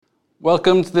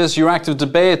Welcome to this Euractiv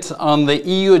debate on the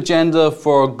EU agenda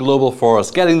for global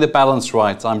forests, getting the balance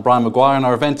right. I'm Brian Maguire and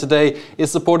our event today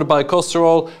is supported by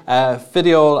Costerol,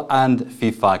 Fideol and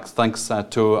FIFAC. Thanks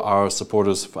to our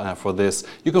supporters for this.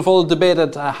 You can follow the debate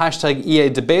at hashtag EA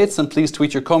Debates and please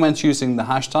tweet your comments using the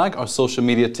hashtag. Our social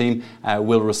media team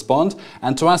will respond.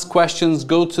 And to ask questions,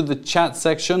 go to the chat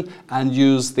section and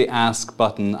use the ask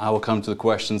button. I will come to the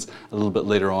questions a little bit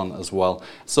later on as well.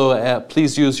 So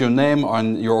please use your name or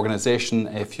your organisation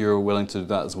if you're willing to do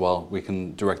that as well. We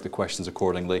can direct the questions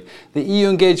accordingly. The EU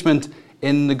engagement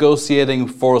in negotiating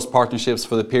forest partnerships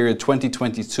for the period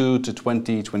 2022 to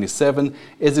 2027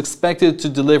 is expected to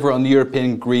deliver on the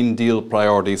European Green Deal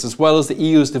priorities, as well as the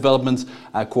EU's development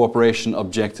cooperation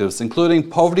objectives, including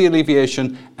poverty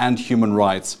alleviation and human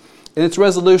rights. In its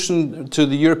resolution to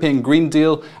the European Green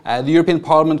Deal, the European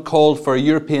Parliament called for a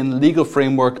European legal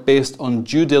framework based on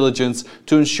due diligence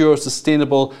to ensure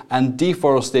sustainable and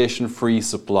deforestation-free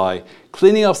supply.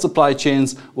 Cleaning up supply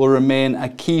chains will remain a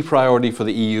key priority for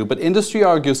the EU, but industry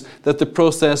argues that the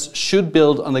process should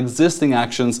build on existing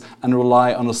actions and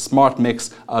rely on a smart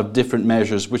mix of different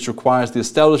measures, which requires the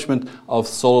establishment of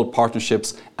solid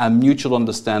partnerships and mutual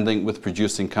understanding with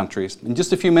producing countries. In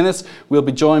just a few minutes, we'll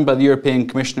be joined by the European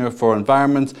Commissioner for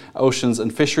Environment, Oceans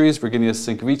and Fisheries, Virginijus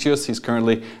Sinkevicius. He's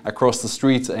currently across the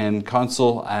street in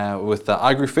Council with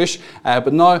Agrifish.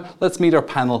 But now let's meet our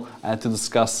panel to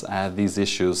discuss these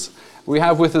issues. We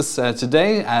have with us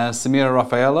today Samira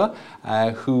Rafaela,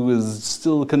 who is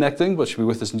still connecting, but she'll be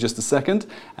with us in just a second.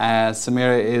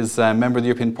 Samira is a member of the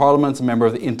European Parliament, a member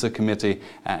of the INTA Committee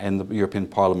in the European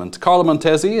Parliament. Carla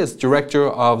Montesi is Director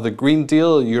of the Green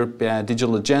Deal Europe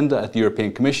Digital Agenda at the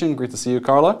European Commission. Great to see you,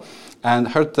 Carla.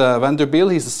 And Gert van der Biel,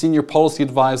 he's a Senior Policy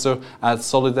Advisor at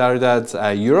Solidaridad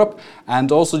Europe.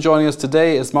 And also joining us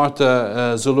today is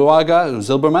Marta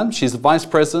Zuluaga-Zilberman. She's the Vice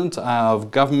President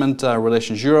of Government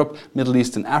Relations Europe, Middle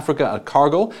East and Africa at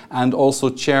Cargill, and also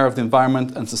Chair of the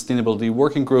Environment and Sustainability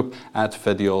Working Group at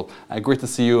Fideol. Great to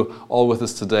see you all with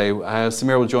us today.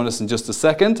 Samira will join us in just a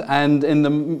second. And in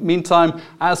the meantime,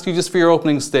 I ask you just for your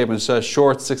opening statements,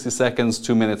 short, 60 seconds,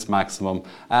 2 minutes maximum.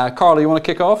 Carla, you want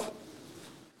to kick off?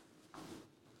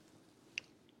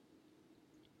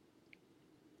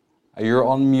 You're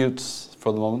on mute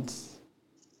for the moment.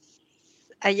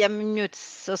 I am on mute,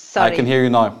 so sorry. I can hear you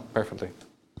now, perfectly.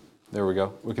 There we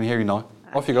go. We can hear you now. Okay.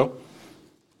 Off you go.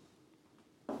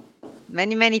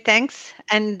 Many, many thanks.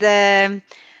 And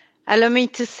allow me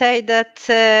to say that,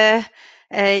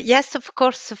 yes, of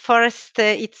course, forest,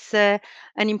 it's an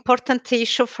important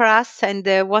issue for us. And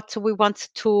what we want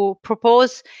to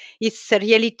propose is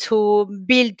really to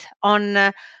build on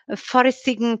a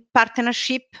foresting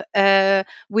partnership.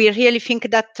 We really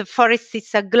think that forest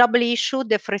is a global issue.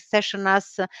 Deforestation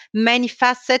has many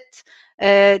facets.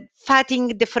 Fighting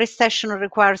deforestation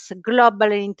requires a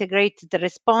global and integrated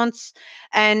response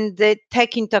and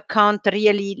take into account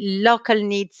really local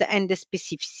needs and the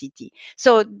specificity.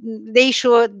 So the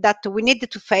issue that we need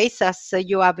to face, as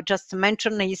you have just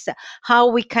mentioned, is how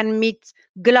we can meet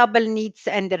global needs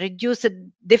and reduce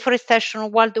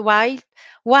deforestation worldwide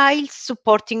while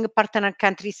supporting partner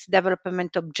countries'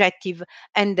 development objective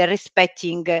and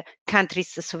respecting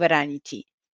countries' sovereignty.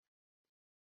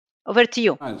 Over to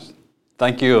you. Nice.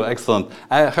 Thank you. Excellent.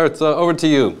 Gert, over to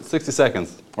you. 60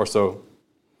 seconds or so.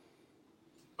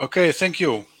 Okay, thank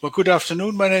you. Well, good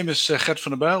afternoon. My name is Gert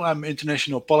van der Bijl. I'm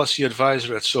International Policy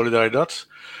Advisor at Solidaridad.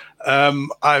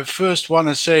 I first want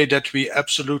to say that we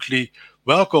absolutely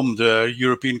welcome the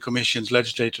European Commission's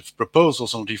legislative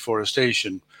proposals on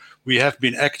deforestation. We have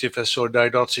been active as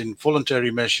Solidaridad in voluntary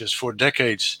measures for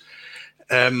decades.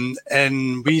 And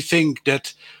we think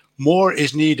that more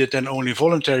is needed than only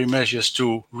voluntary measures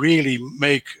to really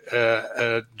make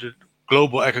the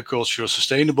global agriculture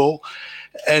sustainable.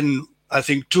 And I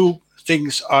think two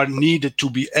things are needed to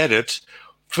be added.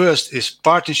 First is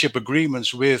partnership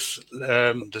agreements with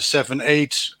the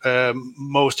 7-8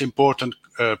 most important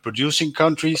producing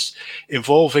countries,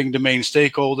 involving the main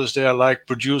stakeholders there, like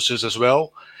producers as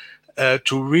well,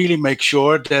 to really make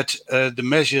sure that the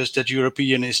measures that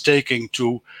European is taking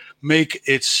to make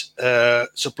its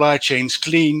supply chains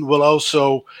clean will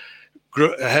also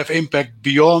have impact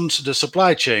beyond the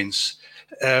supply chains.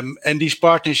 And these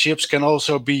partnerships can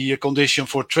also be a condition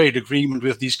for trade agreement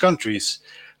with these countries.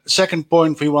 The second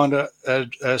point we want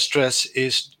to stress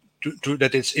is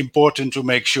that it's important to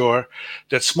make sure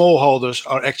that smallholders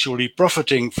are actually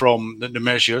profiting from the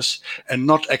measures and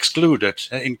not excluded.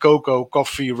 In cocoa,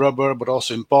 coffee, rubber, but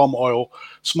also in palm oil,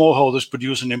 smallholders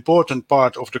produce an important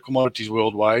part of the commodities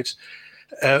worldwide.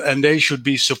 and they should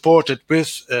be supported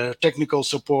with technical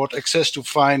support, access to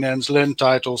finance, land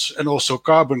titles, and also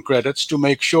carbon credits to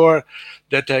make sure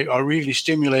that they are really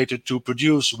stimulated to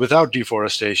produce without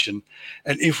deforestation.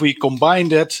 And if we combine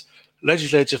that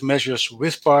legislative measures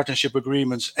with partnership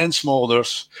agreements and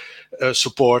smallholders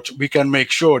support, we can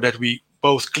make sure that we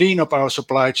both clean up our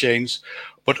supply chains,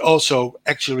 but also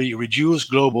actually reduce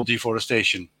global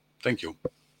deforestation. Thank you.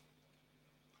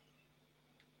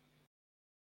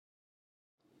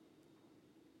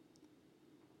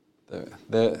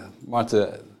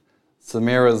 Marta,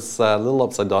 Samira's a little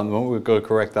upside down. We'll go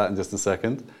correct that in just a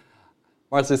second.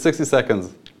 Marta, 60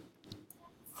 seconds.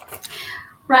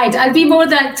 Right, I'll be more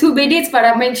than 2 minutes, but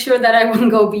I'll make sure that I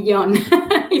won't go beyond,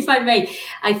 if I may.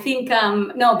 I think,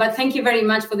 no, but thank you very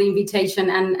much for the invitation.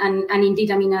 And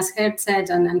indeed, I mean, as Gert said,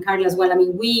 and Carl as well, I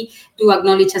mean, we do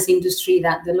acknowledge as industry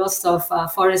that the loss of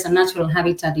forest and natural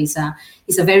habitat is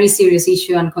a very serious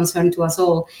issue and concern to us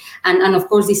all. And of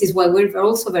course, this is why we're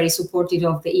also very supportive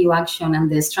of the EU action and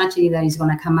the strategy that is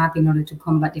going to come up in order to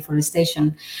combat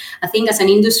deforestation. I think as an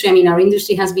industry, I mean, our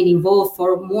industry has been involved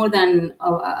for more than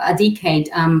a decade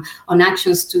on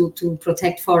actions to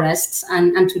protect forests.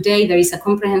 And today there is a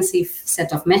comprehensive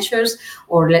set of measures,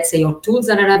 or let's say, or tools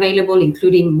that are available,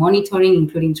 including monitoring,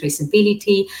 including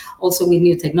traceability, also with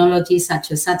new technologies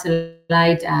such as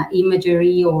satellite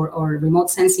imagery or remote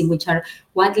sensing, which are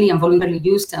widely and voluntarily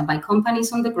used by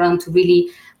companies on the ground to really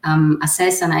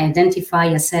assess and identify,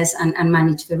 assess and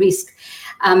manage the risk.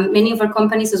 Many of our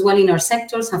companies as well in our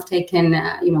sectors have taken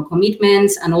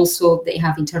commitments, and also they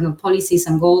have internal policies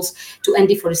and goals to end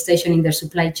deforestation in their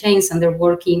supply chains, and they're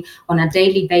working on a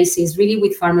daily basis really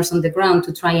with farmers on the ground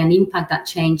to try and impact that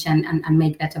change and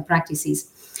make better practices.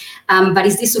 But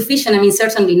is this sufficient? I mean,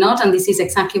 certainly not. And this is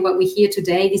exactly what we hear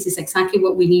today. This is exactly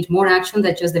what we need: more action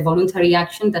than just the voluntary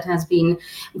action that has been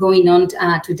going on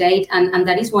to date. And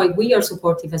that is why we are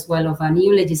supportive as well of a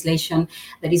new legislation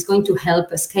that is going to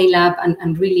help scale up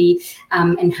and really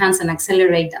enhance and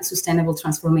accelerate that sustainable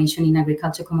transformation in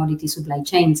agriculture commodity supply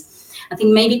chains. I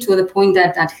think maybe to the point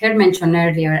that Gert mentioned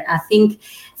earlier, I think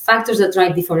factors that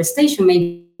drive deforestation may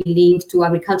be linked to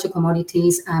agriculture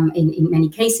commodities in many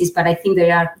cases, but I think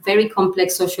there are very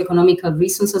complex socioeconomical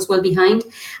reasons as well behind.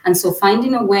 And so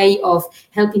finding a way of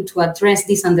helping to address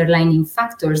these underlying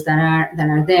factors that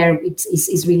are there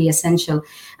is really essential.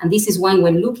 And this is when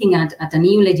looking at an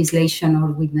EU legislation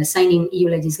or with the signing EU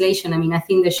legislation, I mean, I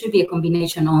think there should be a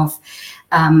combination of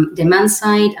demand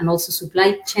side and also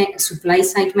supply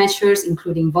side measures,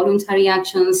 including voluntary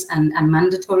actions and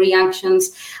mandatory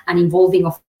actions, and involving,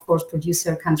 of course,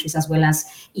 producer countries as well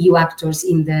as EU actors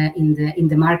in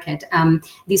the market.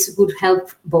 This would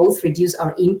help both reduce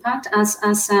our impact as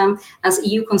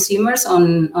EU consumers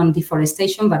on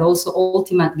deforestation, but also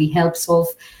ultimately help solve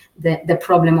the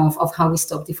problem of how we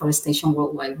stop deforestation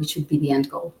worldwide, which should be the end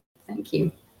goal. Thank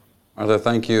you. Marta,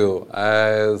 thank you.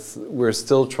 As we're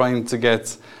still trying to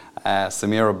get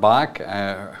Samira back,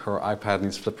 her iPad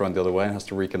needs to flip around the other way and has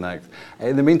to reconnect.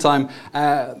 In the meantime,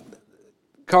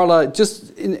 Carla,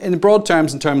 just in broad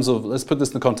terms, in terms of, let's put this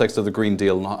in the context of the Green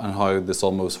Deal and how this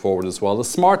all moves forward as well, the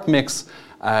smart mix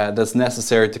that's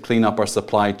necessary to clean up our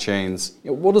supply chains,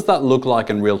 what does that look like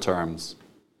in real terms?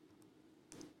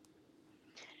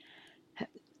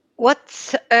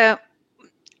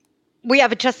 We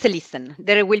have just to listen.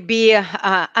 There will be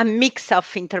a mix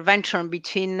of intervention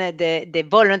between the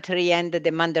voluntary and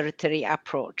the mandatory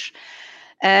approach.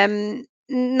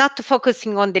 Not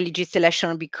focusing on the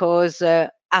legislation because,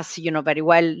 as you know very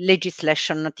well,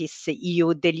 legislation, not is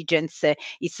EU diligence,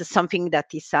 is something that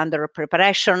is under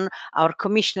preparation. Our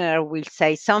commissioner will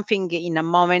say something in a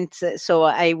moment, so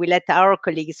I will let our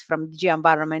colleagues from DG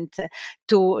Environment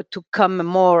to come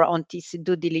more on this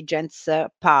due diligence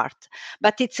part.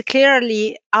 But it's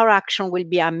clearly our action will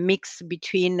be a mix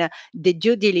between the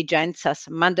due diligence as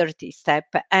a mandatory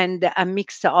step and a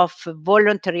mix of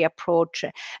voluntary approach,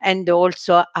 and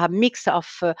also a mix of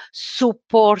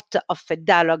support of a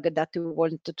dialogue that we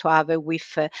want to have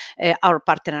with our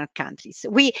partner countries.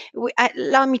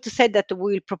 Allow me to say that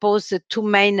we will propose two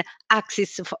main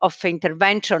axes of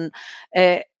intervention.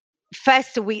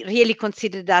 First, we really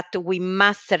consider that we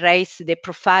must raise the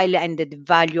profile and the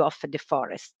value of the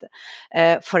forest.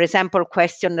 For example,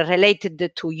 question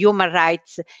related to human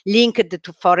rights linked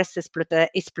to forest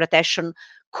exploitation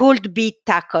could be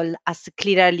tackled as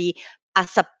clearly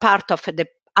as a part of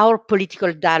our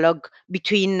political dialogue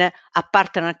between our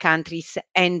partner countries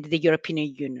and the European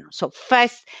Union. So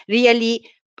first, really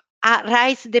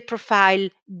raise the profile,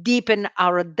 deepen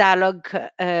our dialogue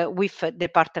with the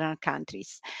partner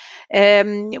countries.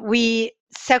 We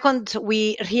Second,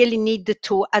 we really need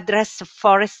to address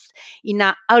forests in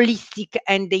a holistic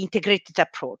and integrated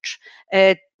approach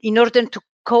in order to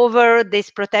cover this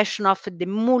protection of the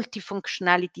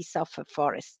multifunctionalities of a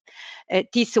forest.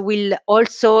 This will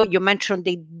also, you mentioned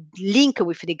the link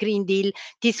with the Green Deal,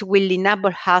 this will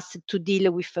enable us to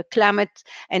deal with climate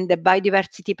and the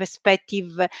biodiversity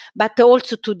perspective, but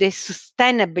also to the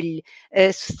sustainable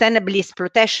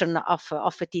exploitation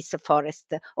of this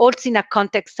forest, also in a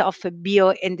context of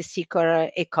bio and circular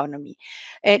economy.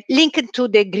 Linked to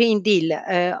the Green Deal,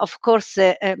 of course,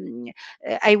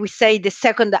 I would say the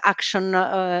second action,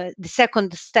 the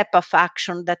second step of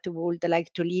action that we would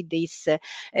like to lead is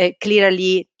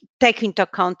clearly take into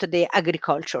account the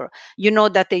agriculture. You know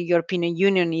that the European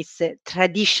Union is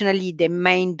traditionally the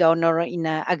main donor in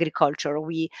agriculture.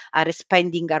 We are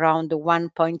spending around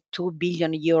 1.2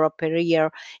 billion euro per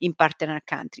year in partner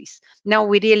countries. Now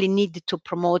we really need to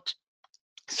promote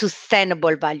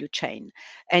sustainable value chain,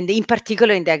 and in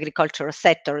particular in the agricultural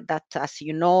sector that, as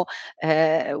you know,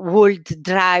 would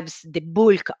drives the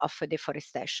bulk of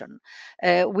deforestation.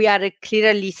 We are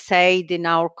clearly said in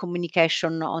our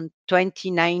communication on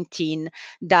 2019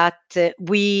 that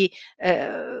we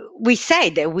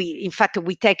said that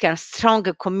we take a strong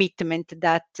commitment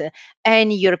that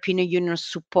any European Union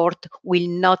support will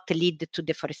not lead to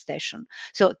deforestation.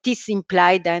 So this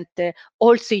implies that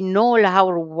also in all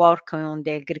our work on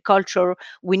the agriculture,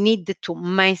 we need to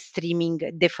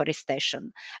mainstreaming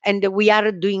deforestation. And we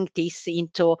are doing this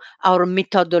into our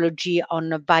methodology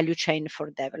on value chain for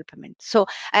development. So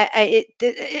I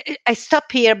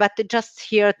stop here, but just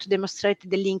here to demonstrate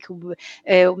the link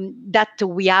that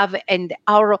we have and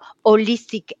our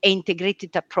holistic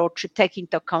integrated approach, taking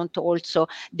into account also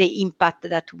the impact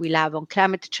that we'll have on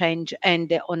climate change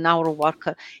and on our work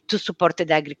to support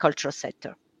the agricultural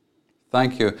sector.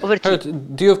 Thank you. Gert,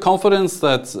 do you have confidence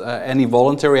that any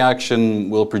voluntary action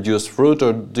will produce fruit,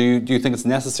 or do you think it's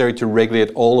necessary to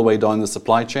regulate all the way down the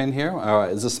supply chain here? Or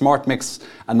is a smart mix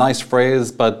a nice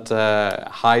phrase but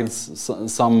hides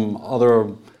some other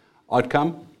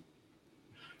outcome?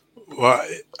 Well,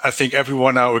 I think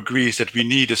everyone now agrees that we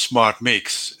need a smart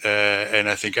mix, and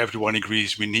I think everyone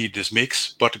agrees we need this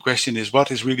mix. But the question is, what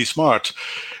is really smart?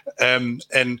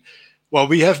 Well,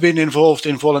 we have been involved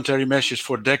in voluntary measures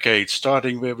for decades,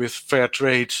 starting with fair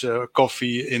trade,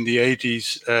 coffee in the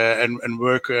 80s, and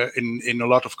work in a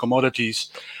lot of commodities.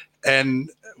 And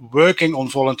working on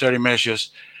voluntary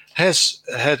measures has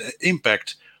had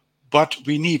impact, but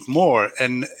we need more.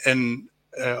 And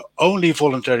only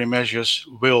voluntary measures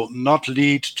will not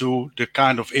lead to the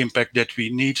kind of impact that we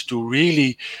need to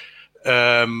really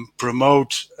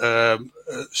promote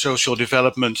social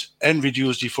development and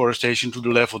reduce deforestation to the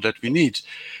level that we need.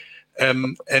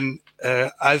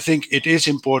 I think it is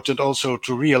important also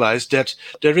to realize that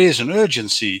there is an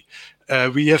urgency.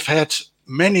 We have had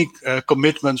many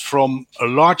commitments from a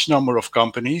large number of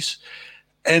companies,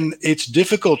 and it's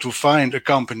difficult to find a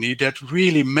company that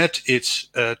really met its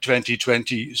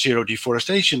 2020 zero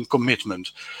deforestation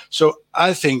commitment. So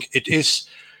I think it is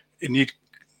indeed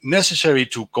necessary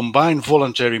to combine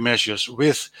voluntary measures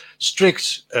with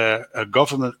strict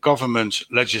government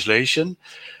legislation,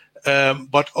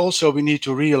 but also we need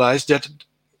to realize that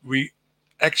we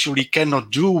actually cannot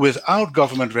do without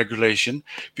government regulation,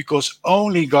 because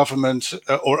only government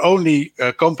or only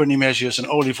company measures and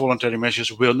only voluntary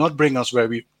measures will not bring us where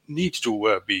we need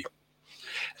to be.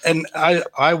 And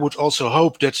I would also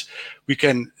hope that we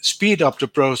can speed up the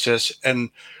process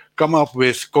and come up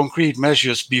with concrete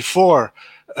measures before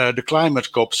the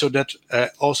climate COP, so that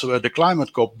also at the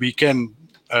climate COP we can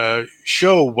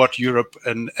show what Europe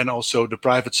and also the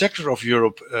private sector of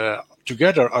Europe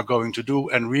together are going to do,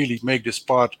 and really make this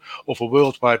part of a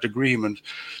worldwide agreement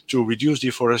to reduce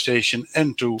deforestation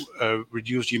and to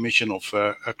reduce the emission of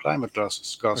climate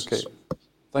gases. Okay.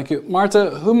 Thank you. Marta,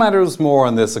 who matters more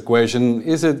in this equation?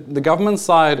 Is it the government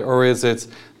side or is it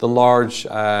the large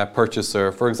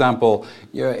purchaser? For example,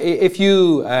 if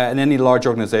you, in any large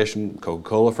organization,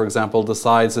 Coca-Cola, for example,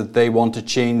 decides that they want to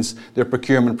change their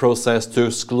procurement process to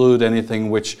exclude anything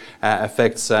which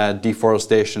affects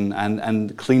deforestation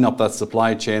and clean up that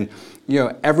supply chain,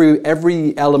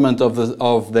 every element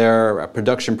of their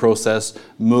production process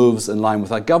moves in line with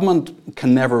that. Government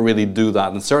can never really do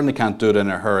that, and certainly can't do it in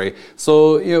a hurry.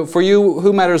 So, for you,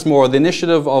 who matters more, the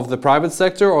initiative of the private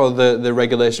sector or the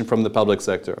regulation from the public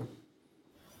sector?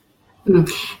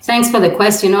 Thanks for the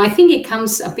question. I think it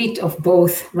comes a bit of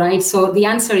both, right? So the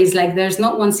answer is like there's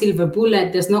not one silver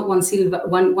bullet, there's not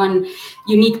one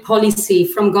unique policy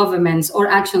from governments or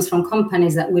actions from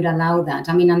companies that would allow that.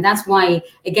 I mean, and that's why,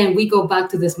 again, we go back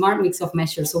to the smart mix of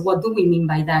measures. So what do we mean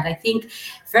by that? I think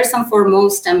first and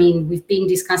foremost, I mean, we've been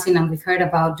discussing and we've heard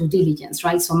about due diligence,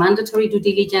 right? So mandatory due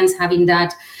diligence, having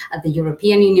that at the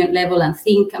European Union level, and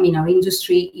think, I mean, our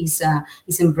industry is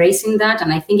embracing that,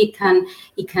 and I think it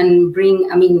can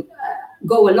bring, I mean,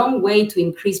 go a long way to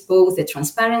increase both the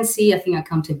transparency, I think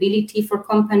accountability for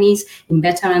companies in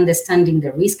better understanding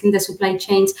the risk in the supply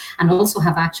chains, and also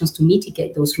have actions to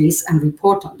mitigate those risks and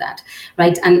report on that,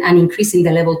 right? And increasing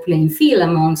the level playing field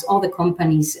amongst all the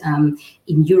companies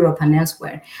in Europe and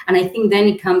elsewhere. And I think then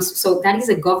it comes, so that is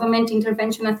a government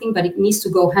intervention, I think, but it needs to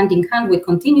go hand in hand with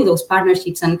continue those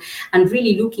partnerships and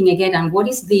really looking again and what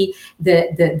is the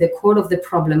core of the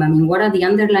problem. I mean, what are the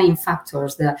underlying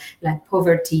factors, like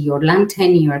poverty or land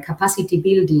tenure, capacity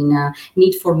building,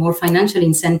 need for more financial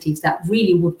incentives that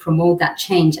really would promote that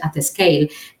change at the scale,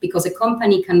 because a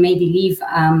company can maybe leave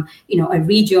a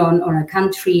region or a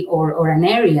country or an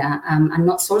area and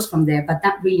not source from there, but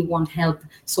that really won't help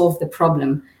solve the problem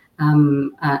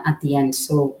at the end.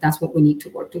 So that's what we need to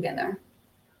work together.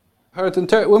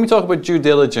 When we talk about due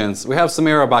diligence, we have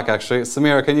Samira back actually.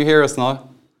 Samira, can you hear us now?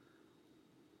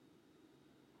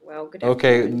 Well, good afternoon.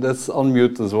 Okay, let's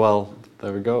unmute as well.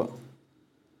 There we go.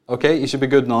 Okay, you should be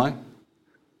good now.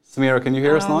 Samira, can you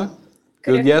hear us now?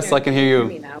 Good. Yes, I can hear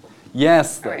you.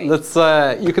 Yes, right. Let's.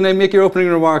 You can make your opening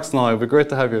remarks now. It'd be great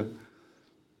to have you.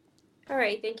 All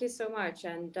right, thank you so much,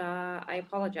 and I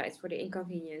apologize for the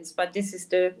inconvenience, but this is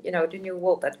the new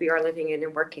world that we are living in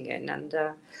and working in, and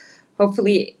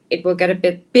hopefully it will get a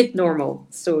bit normal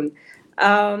soon.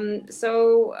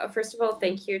 So first of all,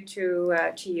 thank you to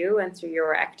you and to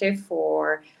Euractiv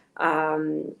for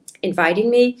inviting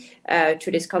me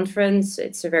to this conference.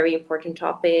 It's a very important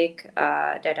topic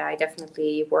that I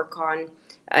definitely work on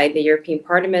in the European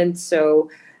Parliament. So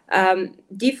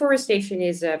deforestation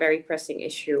is a very pressing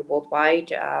issue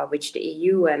worldwide, which the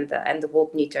EU and the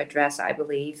world need to address, I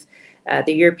believe.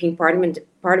 The European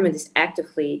Parliament is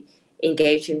actively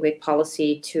engaging with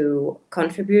policy to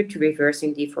contribute to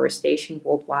reversing deforestation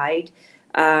worldwide.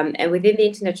 And within the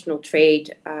international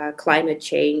trade, climate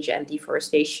change and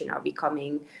deforestation are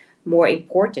becoming more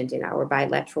important in our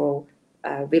bilateral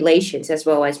relations as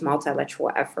well as multilateral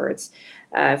efforts.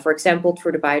 For example,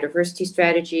 through the biodiversity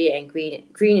strategy and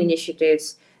green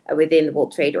initiatives within the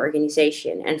World Trade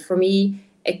Organization. And for me,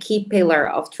 a key pillar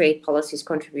of trade policy's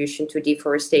contribution to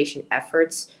deforestation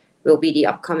efforts will be the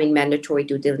upcoming mandatory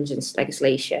due diligence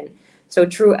legislation. So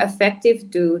through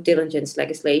effective due diligence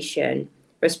legislation,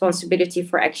 responsibility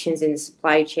for actions in the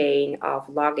supply chain of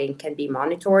logging can be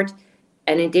monitored.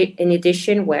 And in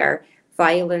addition, where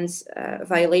violations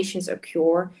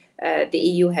occur, the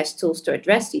EU has tools to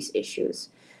address these issues.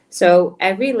 So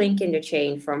every link in the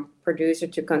chain from producer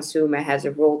to consumer has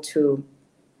a role to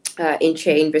in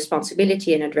chain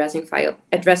responsibility in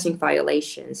addressing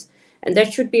violations. And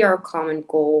that should be our common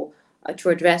goal to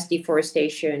address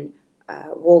deforestation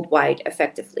worldwide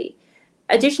effectively.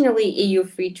 Additionally, EU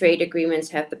free trade agreements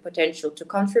have the potential to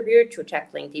contribute to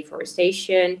tackling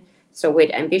deforestation. So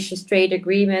with ambitious trade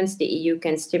agreements, the EU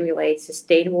can stimulate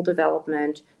sustainable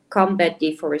development, combat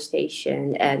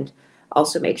deforestation, and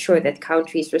also make sure that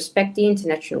countries respect the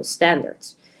international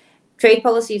standards. Trade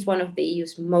policy is one of the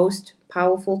EU's most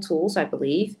powerful tools, I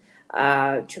believe,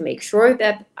 to make sure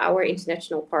that our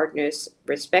international partners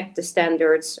respect the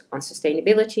standards on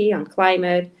sustainability, on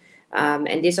climate.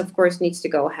 And this, of course, needs to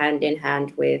go hand in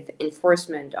hand with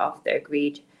enforcement of the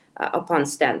agreed upon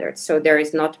standards. So there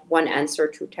is not one answer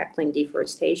to tackling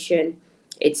deforestation.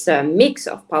 It's a mix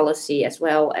of policy as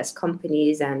well as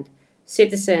companies and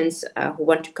citizens who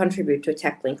want to contribute to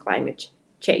tackling climate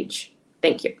change.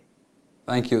 Thank you.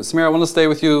 Thank you. Samira, I want to stay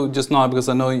with you just now because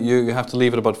I know you have to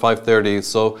leave at about 5:30.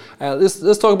 So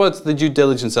let's talk about the due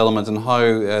diligence element and how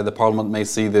the Parliament may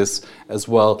see this as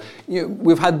well.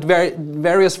 We've had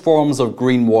various forms of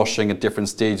greenwashing at different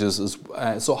stages.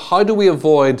 So how do we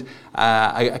avoid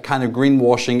a kind of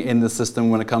greenwashing in the system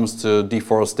when it comes to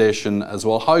deforestation as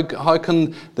well? How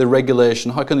can the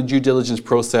regulation, how can the due diligence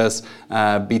process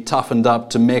be toughened up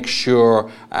to make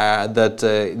sure that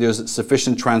there's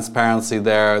sufficient transparency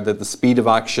there, that the speed of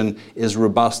action is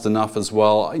robust enough as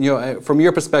well? From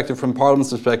your perspective, from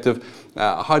Parliament's perspective,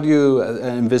 how do you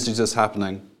envisage this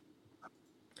happening?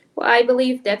 Well, I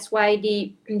believe that's why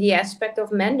the aspect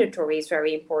of mandatory is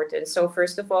very important. So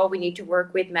first of all, we need to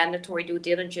work with mandatory due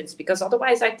diligence, because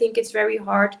otherwise I think it's very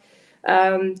hard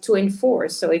to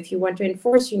enforce. So if you want to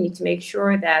enforce, you need to make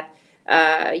sure that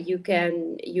you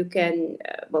can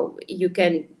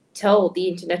tell the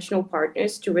international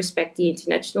partners to respect the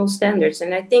international standards.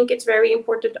 And I think it's very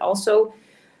important also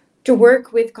to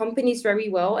work with companies very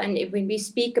well. And when we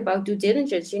speak about due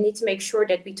diligence, you need to make sure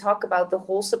that we talk about the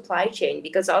whole supply chain,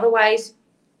 because otherwise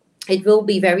it will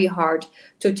be very hard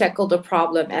to tackle the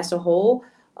problem as a whole.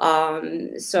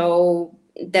 So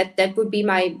that would be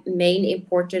my main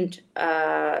important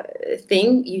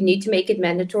thing. You need to make it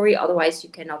mandatory, otherwise you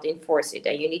cannot enforce it.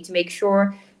 And you need to make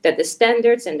sure that the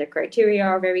standards and the criteria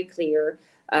are very clear,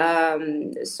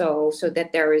 so that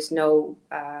there is no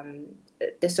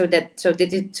so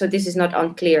this is not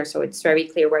unclear. So it's very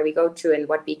clear where we go to and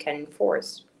what we can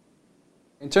enforce.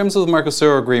 In terms of the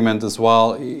Mercosur agreement as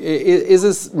well, is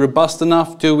this robust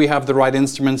enough? Do we have the right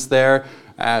instruments there?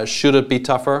 Should it be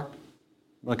tougher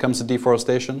when it comes to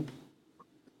deforestation?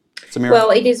 Samira? Well,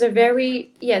 it's a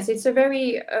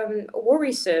very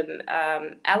worrisome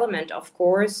element, of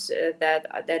course, that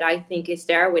I think is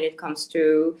there when it comes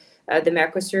to the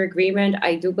Mercosur agreement.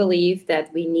 I do believe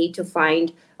that we need to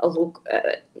find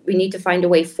a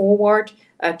way forward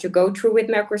to go through with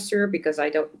Mercosur, because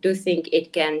I do think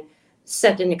it can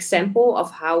set an example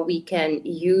of how we can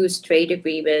use trade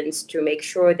agreements to make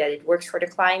sure that it works for the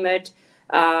climate,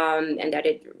 and that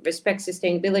it respects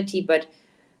sustainability. But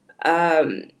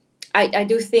I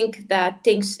do think that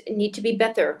things need to be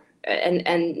better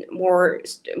and more.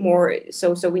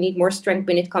 So we need more strength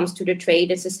when it comes to the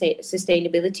trade and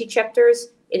sustainability chapters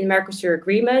in the Mercosur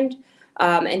agreement.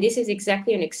 And this is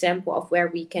exactly an example of where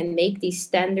we can make these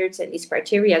standards and these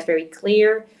criteria very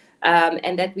clear.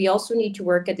 And that we also need to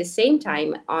work at the same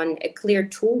time on a clear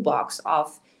toolbox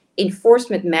of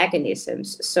enforcement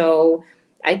mechanisms. So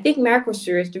I think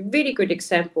Mercosur is a really good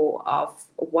example of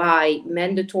why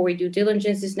mandatory due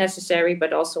diligence is necessary,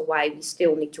 but also why we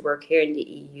still need to work here in the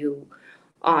EU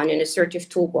on an assertive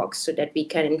toolbox so that we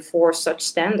can enforce such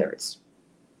standards.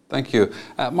 Thank you.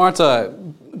 Marta,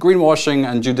 greenwashing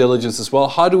and due diligence as well.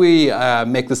 How do we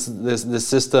make this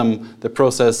system, the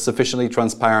process, sufficiently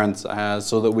transparent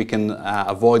so that we can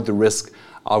avoid the risk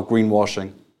of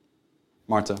greenwashing?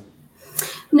 Marta?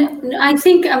 No, I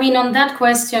think, on that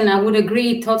question, I would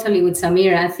agree totally with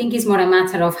Samira. I think it's more a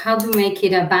matter of how to make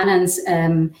it a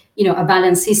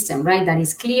balanced system, right? That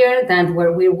is clear, that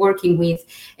where we're working with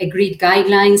agreed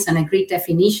guidelines and agreed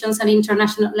definitions at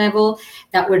international level,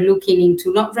 that we're looking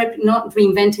into not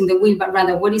reinventing the wheel, but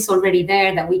rather what is already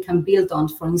there that we can build on,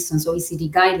 for instance,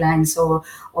 OECD guidelines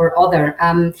or other,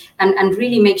 and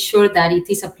really make sure that it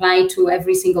is applied to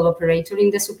every single operator in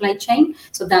the supply chain,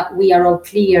 so that we are all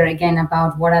clear again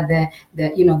about what are the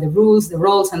rules, the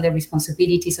roles, and the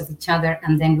responsibilities of each other,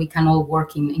 and then we can all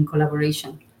work in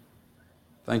collaboration.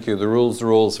 Thank you. The rules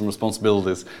and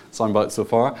responsibilities. Soundbite so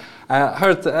far.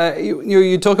 Gert,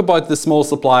 you talk about the small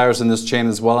suppliers in this chain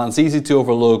as well, and it's easy to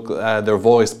overlook their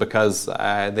voice because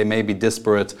they may be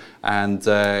disparate and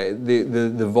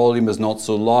the volume is not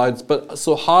so loud. But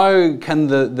so how can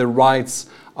the rights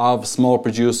of small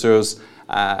producers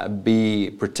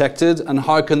be protected, and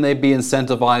how can they be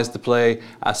incentivized to play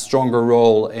a stronger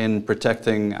role in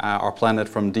protecting our planet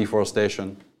from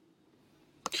deforestation?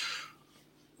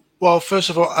 Well, first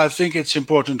of all, I think it's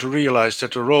important to realize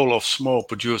that the role of small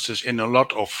producers in a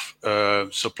lot of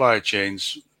supply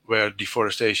chains where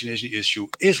deforestation is the issue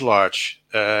is large.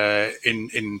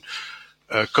 In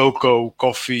cocoa,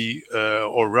 coffee,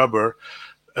 or rubber,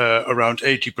 around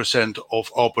 80% of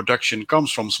all production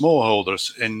comes from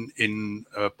smallholders. In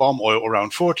palm oil,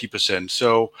 around 40%.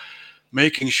 So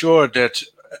making sure that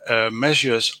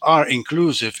measures are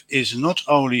inclusive is not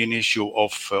only an issue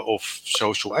of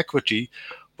social equity,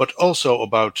 but also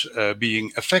about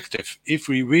being effective. If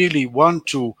we really want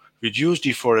to reduce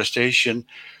deforestation,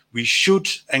 we should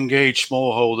engage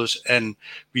smallholders and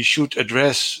we should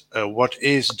address what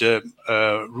is the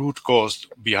root cause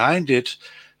behind it,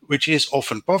 which is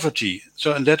often poverty.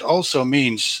 So, and that also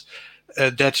means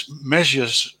that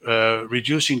measures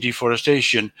reducing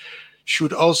deforestation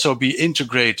should also be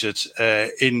integrated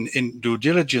in due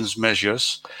diligence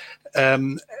measures.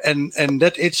 And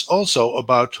that it's also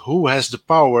about who has the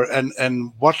power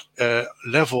and what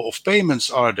level of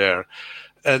payments are there.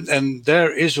 And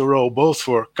there is a role both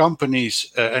for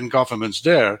companies and governments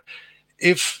there.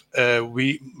 If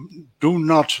we do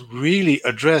not really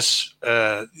address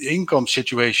the income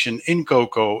situation in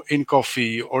cocoa, in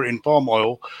coffee, or in palm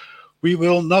oil, we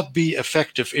will not be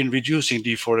effective in reducing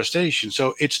deforestation.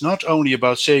 So it's not only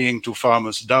about saying to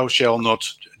farmers, thou shall not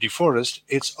deforest,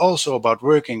 it's also about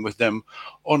working with them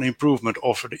on improvement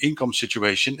of the income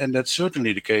situation, and that's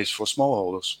certainly the case for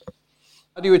smallholders.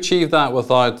 How do you achieve that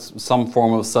without some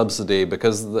form of subsidy?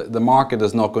 Because the market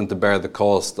is not going to bear the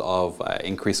cost of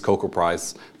increased cocoa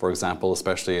price, for example,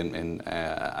 especially in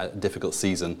a difficult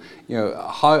season. You know,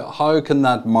 how can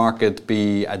that market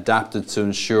be adapted to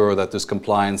ensure that there's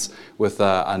compliance with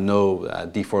a no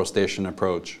deforestation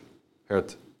approach?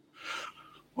 Gert?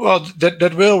 Well,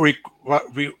 that will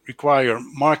require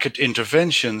market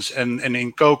interventions, and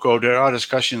in cocoa there are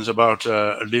discussions about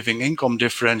a living income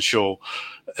differential,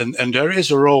 and there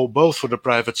is a role both for the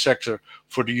private sector,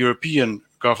 for the European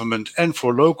government, and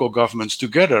for local governments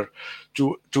together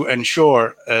to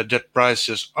ensure that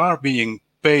prices are being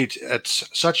paid at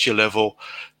such a level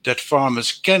that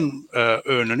farmers can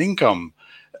earn an income,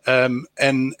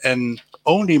 and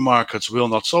only markets will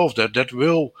not solve that. That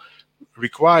will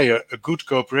require a good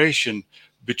cooperation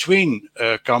between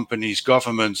companies,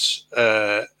 governments,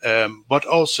 but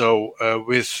also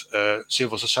with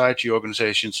civil society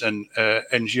organizations and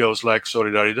NGOs like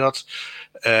Solidaridad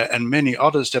and many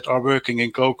others that are working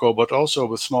in cocoa, but also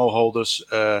with smallholders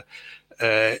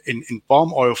in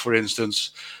palm oil, for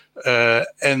instance.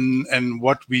 And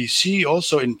what we see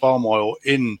also in palm oil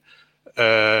in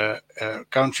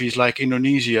countries like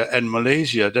Indonesia and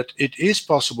Malaysia, that it is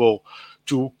possible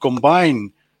to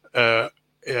combine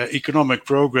economic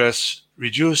progress,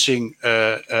 reducing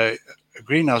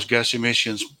greenhouse gas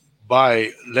emissions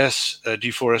by less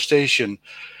deforestation,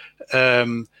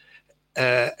 and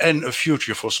a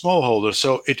future for smallholders.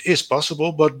 So it is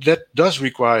possible, but that does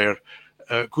require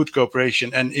good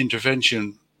cooperation and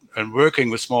intervention and working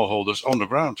with smallholders on the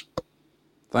ground.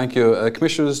 Thank you.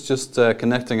 Commissioner is just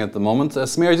connecting at the moment.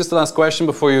 Samir, just the last question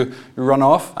before you run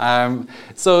off.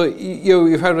 So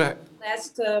you've heard...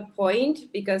 Last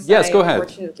point, because yes, I go ahead.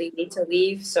 unfortunately need to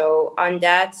leave. So on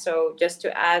that, so just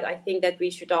to add, I think that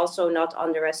we should also not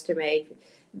underestimate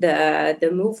the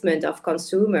movement of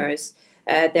consumers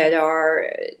that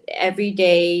are every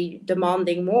day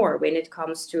demanding more when it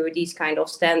comes to these kind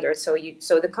of standards.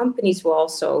 So the companies will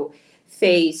also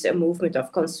face a movement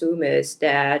of consumers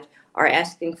that are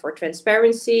asking for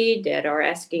transparency, that are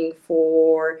asking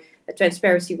for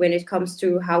transparency when it comes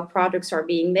to how products are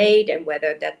being made and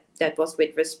whether that was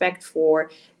with respect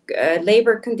for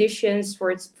labor conditions,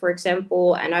 for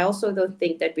example. And I also don't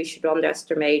think that we should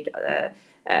underestimate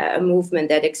a movement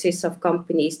that exists of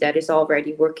companies that is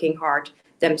already working hard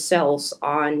themselves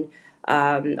on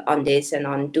this and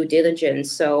on due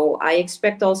diligence. So I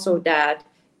expect also that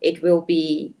it will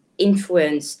be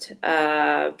influenced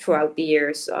throughout the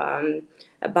years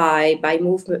by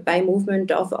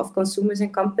movement of consumers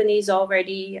and companies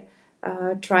already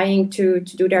trying to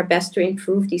do their best to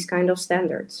improve these kind of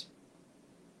standards.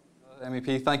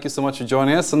 MEP, thank you so much for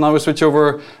joining us. And now we switch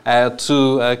over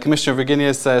to Commissioner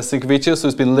Virginijus Sinkevicius,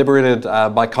 who's been liberated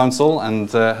by council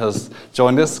and has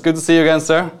joined us. Good to see you again,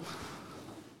 sir.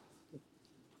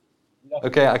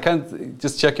 Okay, I can't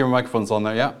just check your microphone's on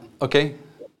there. Yeah. Okay.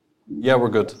 Yeah, we're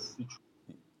good.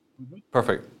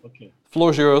 Perfect. Okay.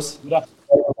 Floor is yours. Good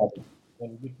afternoon, everybody.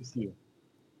 Good to see you.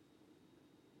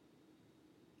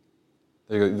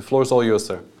 There you go. The floor is all yours,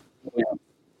 sir.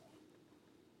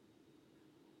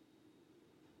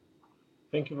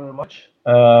 Thank you very much.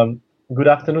 Good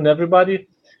afternoon, everybody.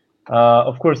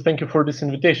 Of course, thank you for this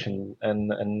invitation.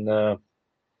 And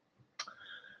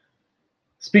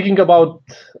speaking about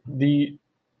the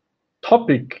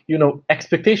topic, you know,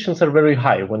 expectations are very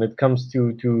high when it comes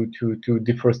to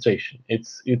deforestation.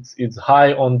 It's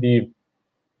high on the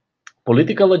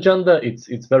political agenda.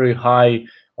 It's very high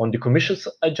on the Commission's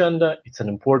agenda. It's an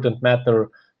important matter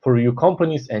for EU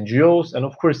companies, NGOs, and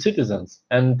of course citizens.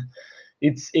 And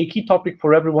it's a key topic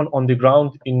for everyone on the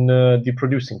ground in the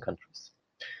producing countries.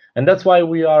 And that's why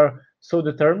we are so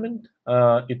determined.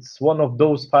 It's one of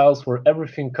those files where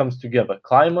everything comes together: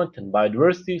 climate and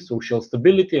biodiversity, social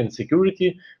stability and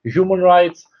security, human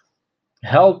rights,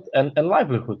 health, and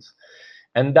livelihoods.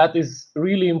 And that is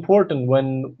really important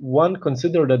when one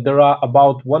considers that there are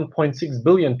about 1.6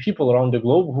 billion people around the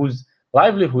globe whose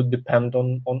livelihood depend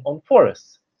on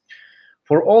forests.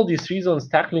 For all these reasons,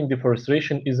 tackling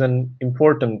deforestation is an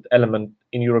important element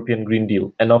in European Green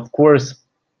Deal. And of course,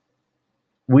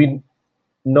 we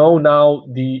know now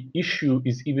the issue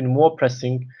is even more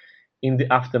pressing in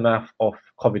the aftermath of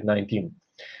COVID-19.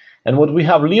 And what we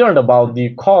have learned about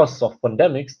the cause of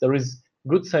pandemics, there is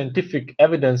good scientific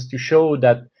evidence to show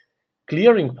that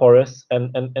clearing forests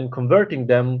and converting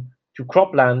them to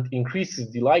cropland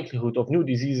increases the likelihood of new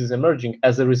diseases emerging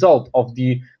as a result of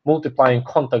the multiplying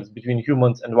contacts between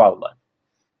humans and wildlife.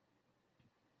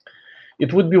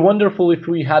 It would be wonderful if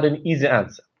we had an easy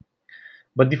answer,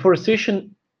 but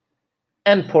deforestation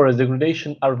and forest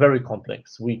degradation are very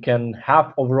complex. We can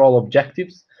have overall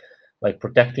objectives, like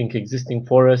protecting existing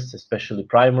forests, especially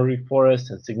primary forests,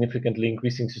 and significantly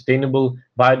increasing sustainable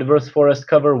biodiverse forest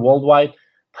cover worldwide.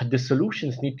 But the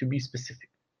solutions need to be specific,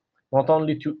 not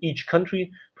only to each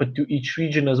country, but to each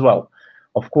region as well.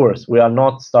 Of course, we are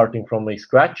not starting from a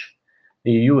scratch.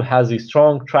 The EU has a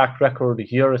strong track record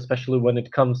here, especially when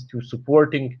it comes to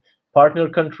supporting partner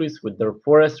countries with their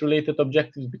forest-related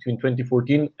objectives. Between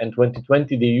 2014 and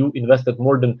 2020, the EU invested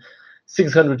more than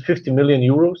 650 million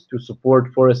euros to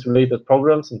support forest-related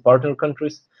programs in partner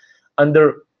countries.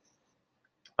 Under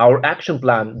our action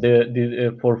plan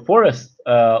for forest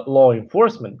law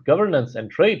enforcement, governance, and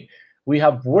trade, we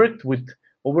have worked with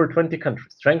over 20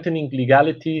 countries, strengthening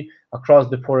legality across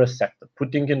the forest sector,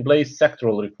 putting in place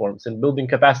sectoral reforms, and building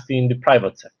capacity in the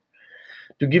private sector.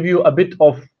 To give you a bit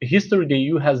of history, the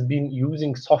EU has been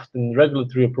using soft and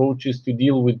regulatory approaches to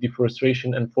deal with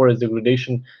deforestation and forest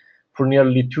degradation for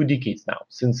nearly 2 decades now,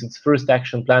 since its first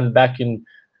action plan back in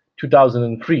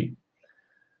 2003.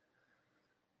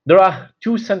 There are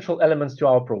 2 central elements to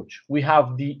our approach. We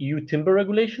have the EU timber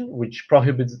regulation, which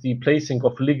prohibits the placing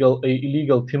of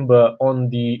illegal timber on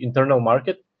the internal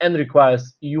market and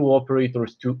requires EU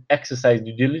operators to exercise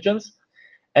due diligence.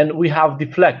 And we have the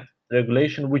FLEGT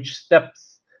regulation, which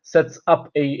sets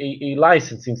up a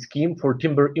licensing scheme for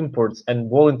timber imports and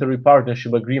voluntary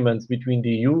partnership agreements between the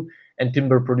EU and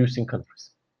timber producing countries.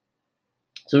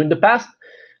 So in the past,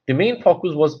 the main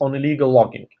focus was on illegal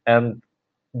logging and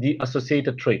the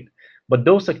associated trade. But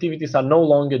those activities are no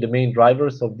longer the main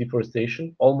drivers of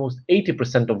deforestation. Almost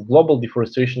 80% of global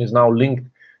deforestation is now linked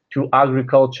to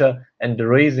agriculture and the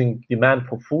rising demand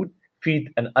for food,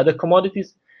 feed, and other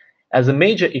commodities. As a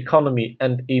major economy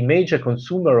and a major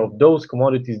consumer of those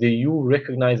commodities, the EU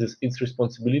recognizes its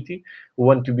responsibility. We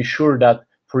want to be sure that,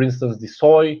 for instance, the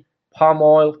soy, palm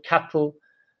oil, cattle,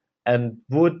 and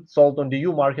wood sold on the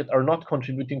EU market are not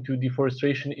contributing to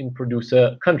deforestation in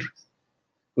producer countries.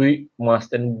 We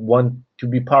must and want to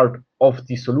be part of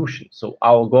the solution. So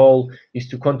our goal is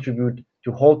to contribute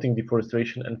to halting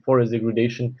deforestation and forest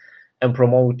degradation and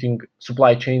promoting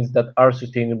supply chains that are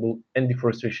sustainable and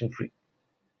deforestation free.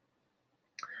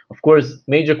 Of course,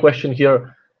 major question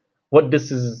here, what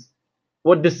this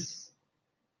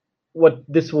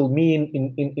will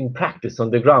mean in practice on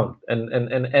the ground.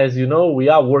 And as you know, we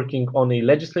are working on a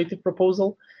legislative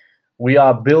proposal. We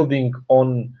are building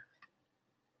on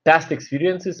past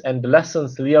experiences and the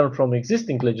lessons learned from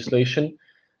existing legislation.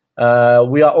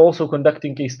 We are also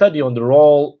conducting a study on the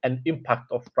role and impact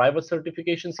of private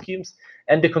certification schemes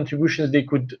and the contributions they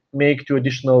could make to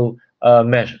additional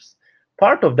measures.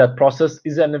 Part of that process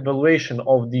is an evaluation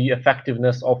of the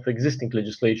effectiveness of existing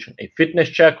legislation, a fitness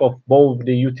check of both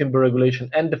the EU timber regulation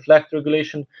and the FLEGT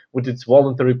regulation with its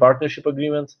voluntary partnership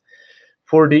agreements.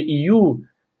 For the EU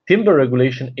timber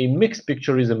regulation, a mixed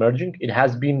picture is emerging. It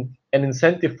has been an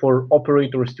incentive for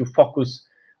operators to focus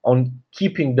on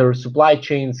keeping their supply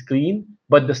chains clean,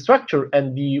 but the structure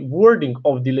and the wording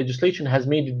of the legislation has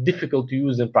made it difficult to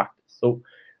use in practice. So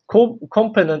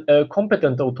competent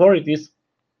authorities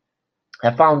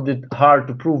have found it hard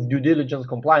to prove due diligence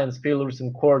compliance failures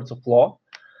in courts of law.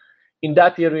 In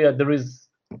that area, there is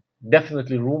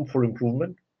definitely room for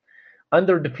improvement.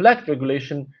 Under the FLEGT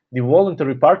regulation, the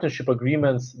voluntary partnership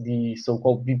agreements, the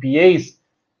so-called VPAs,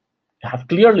 have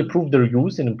clearly proved their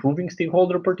use in improving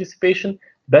stakeholder participation,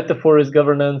 better forest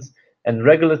governance, and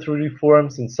regulatory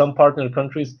reforms in some partner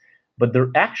countries, but their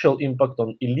actual impact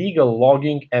on illegal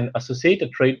logging and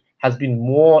associated trade has been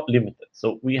more limited.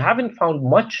 So we haven't found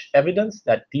much evidence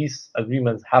that these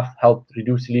agreements have helped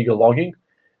reduce illegal logging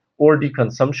or the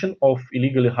consumption of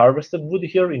illegally harvested wood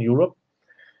here in Europe.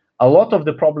 A lot of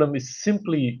the problem is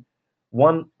simply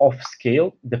one of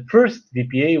scale. The first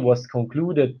VPA was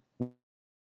concluded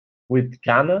with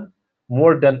Ghana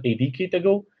more than a decade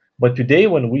ago, but today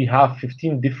when we have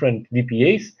 15 different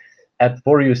VPAs at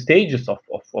various stages of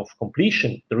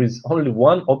completion, there is only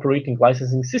one operating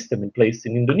licensing system in place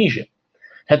in Indonesia.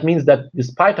 That means that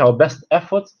despite our best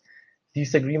efforts,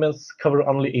 these agreements cover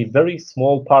only a very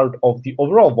small part of the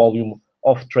overall volume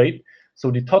of trade,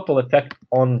 so the total effect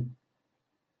on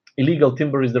illegal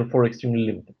timber is therefore extremely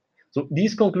limited. So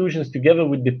these conclusions, together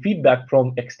with the feedback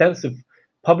from extensive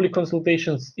public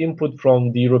consultations, input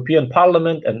from the European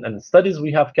Parliament, and studies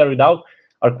we have carried out,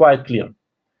 are quite clear.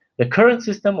 The current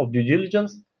system of due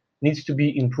diligence needs to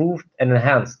be improved and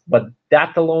enhanced, but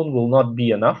that alone will not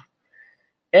be enough.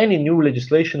 Any new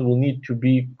legislation will need to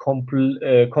be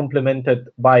complemented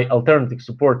by alternative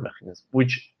support mechanisms,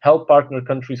 which help partner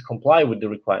countries comply with the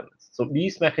requirements. So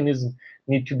these mechanisms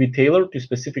need to be tailored to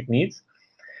specific needs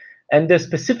and the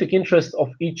specific interests of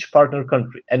each partner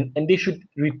country, and they should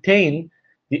retain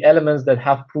the elements that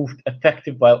have proved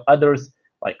effective while others,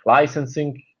 like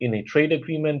licensing in a trade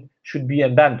agreement, should be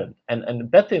abandoned.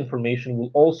 And better information will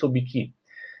also be key.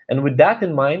 And with that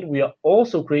in mind, we are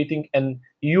also creating an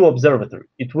EU observatory.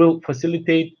 It will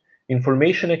facilitate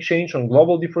information exchange on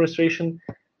global deforestation,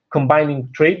 combining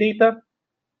trade data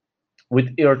with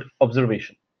Earth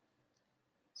observation.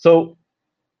 So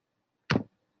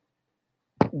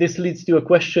this leads to a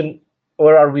question,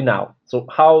 where are we now? So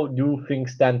how do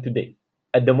things stand today?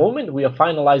 At the moment, we are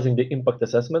finalizing the impact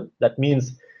assessment. That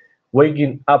means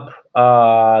weighing up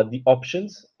the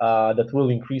options that will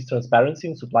increase transparency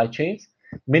in supply chains,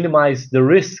 minimize the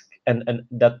risk and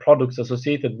that products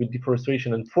associated with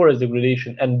deforestation and forest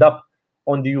degradation end up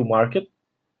on the EU market.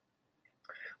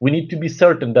 We need to be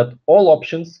certain that all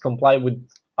options comply with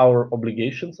our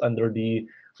obligations under the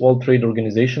World Trade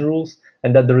Organization rules,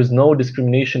 and that there is no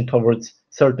discrimination towards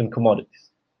certain commodities.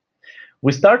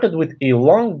 We started with a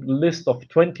long list of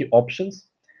 20 options.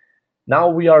 Now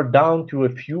we are down to a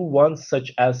few ones,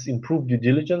 such as improved due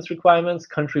diligence requirements,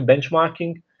 country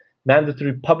benchmarking,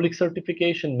 mandatory public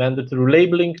certification, mandatory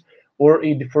labeling, or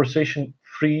a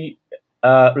deforestation-free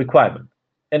requirement.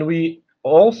 And we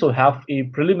also have a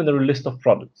preliminary list of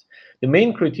products. The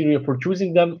main criteria for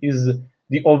choosing them is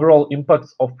the overall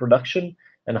impacts of production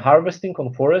and harvesting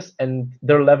on forests and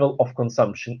their level of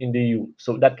consumption in the EU.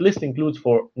 So that list includes,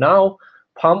 for now,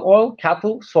 palm oil,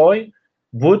 cattle, soy,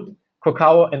 wood,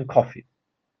 cacao, and coffee.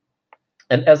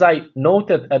 And as I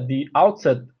noted at the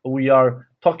outset, we are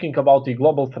talking about a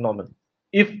global phenomenon.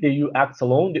 If the EU acts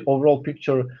alone, the overall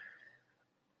picture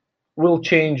will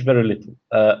change very little.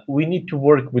 We need to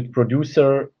work with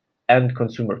producer and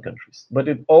consumer countries, but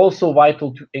it's also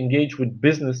vital to engage with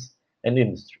business and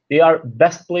industry. They are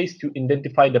best placed to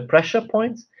identify the pressure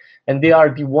points, and they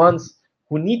are the ones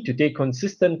who need to take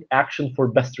consistent action for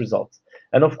best results.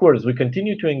 And of course, we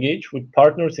continue to engage with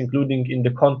partners, including in the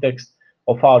context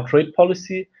of our trade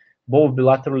policy, both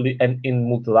bilaterally and in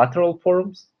multilateral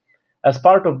forums. As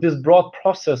part of this broad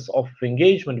process of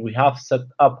engagement, we have set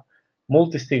up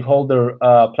multi-stakeholder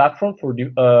platform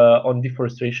on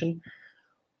deforestation.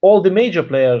 All the major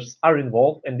players are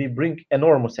involved, and they bring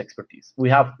enormous expertise. We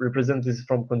have representatives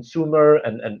from consumer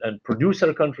and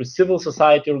producer countries, civil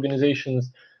society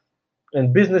organizations,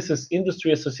 and businesses,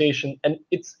 industry association, and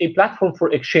it's a platform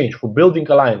for exchange, for building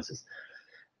alliances,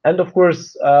 and of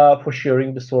course, for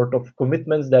sharing the sort of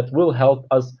commitments that will help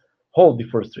us hold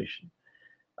deforestation.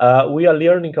 We are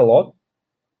learning a lot,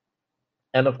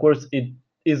 and of course, it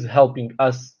is helping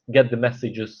us get the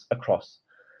messages across.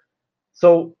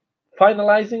 So,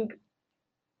 finalizing,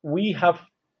 we have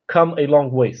come a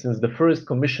long way since the first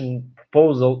Commission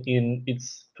proposal in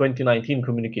its 2019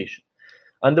 communication.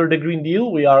 Under the Green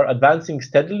Deal, we are advancing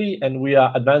steadily, and we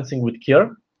are advancing with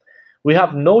care. We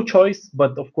have no choice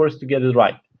but, of course, to get it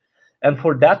right. And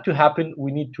for that to happen,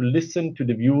 we need to listen to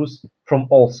the views from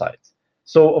all sides.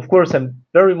 So, of course, I'm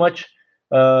very much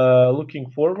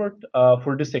looking forward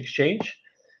for this exchange.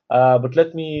 But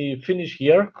let me finish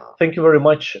here. Thank you very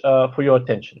much for your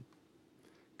attention.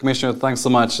 Commissioner, thanks so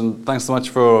much, and thanks so much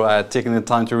for taking the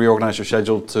time to reorganise your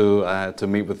schedule to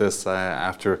meet with us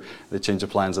after the change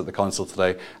of plans at the Council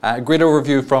today. Great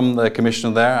overview from the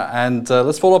Commissioner there, and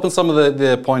let's follow up on some of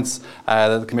the points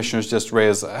that the Commissioner's just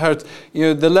raised. Gert,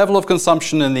 the level of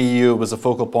consumption in the EU was a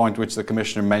focal point which the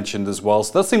Commissioner mentioned as well,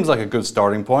 so that seems like a good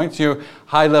starting point.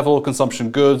 High level of consumption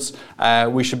goods,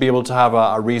 we should be able to have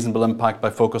a reasonable impact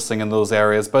by focusing in those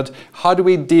areas, but how do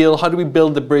we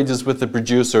build the bridges with the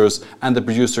producers and the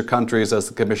producer countries, as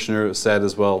the Commissioner said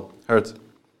as well? Gert?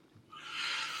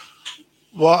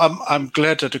 Well, I'm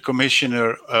glad that the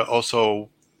Commissioner also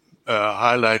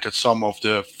highlighted some of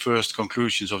the first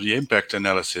conclusions of the impact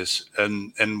analysis.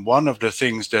 And one of the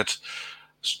things that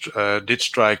did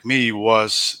strike me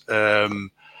was,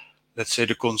 let's say,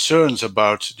 the concerns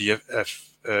about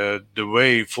the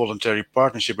way voluntary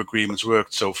partnership agreements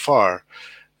worked so far.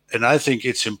 And I think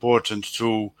it's important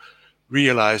to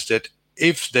realize that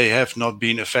if they have not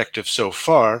been effective so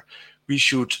far, we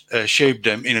should shape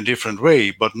them in a different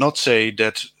way, but not say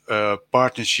that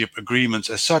partnership agreements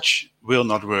as such will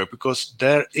not work, because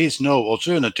there is no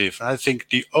alternative. I think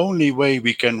the only way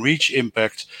we can reach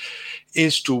impact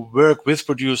is to work with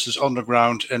producers on the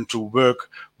ground and to work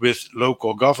with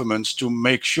local governments to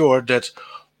make sure that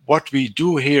what we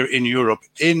do here in Europe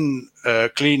in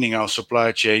cleaning our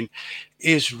supply chain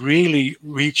is really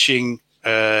reaching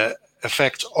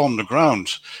effect on the ground.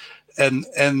 And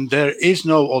there is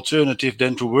no alternative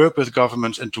than to work with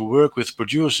governments and to work with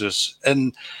producers.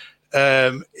 And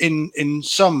in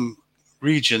some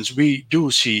regions, we do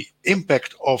see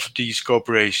impact of these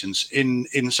cooperations.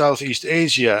 In Southeast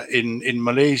Asia, in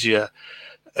Malaysia,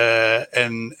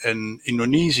 and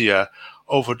Indonesia,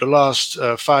 over the last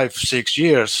 5-6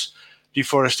 years,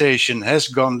 deforestation has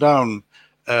gone down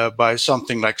by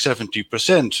something like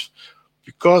 70%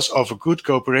 because of a good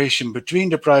cooperation between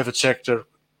the private sector,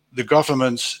 the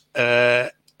governments,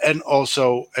 and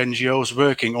also NGOs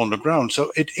working on the ground.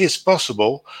 So it is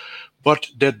possible, but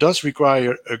that does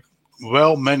require a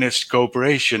well-managed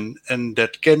cooperation, and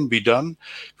that can be done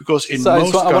because in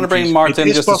most countries, I want to bring Mark in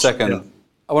just a second. Yeah.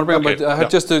 I want to bring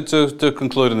just to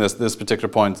conclude on this particular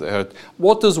point.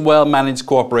 What does well-managed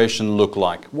cooperation look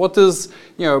like? What does,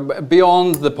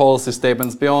 beyond the policy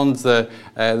statements, beyond the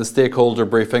stakeholder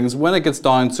briefings, when it gets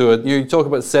down to it, you talk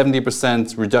about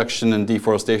 70% reduction in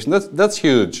deforestation. That's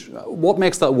huge. What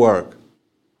makes that work?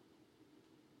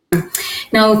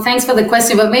 No, thanks for the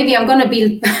question, but maybe I'm going to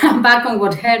be back on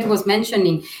what Gert was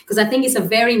mentioning, because I think it's a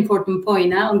very important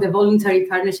point on the voluntary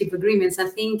partnership agreements. I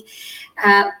think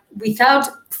without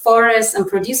forest and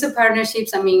producer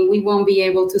partnerships, we won't be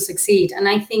able to succeed. And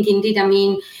I think indeed,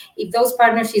 if those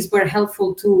partnerships were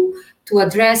helpful to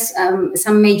address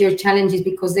some major challenges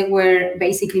because they were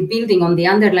basically building on the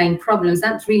underlying problems,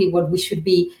 that's really what we should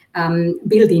be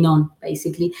building on,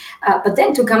 basically. But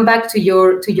then to come back to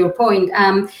your point,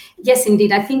 yes,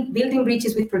 indeed, I think building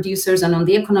bridges with producers and on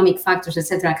the economic factors,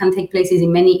 etc., can take places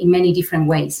in many different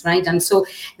ways, right? And so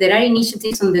there are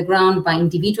initiatives on the ground by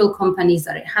individual companies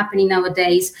that are happening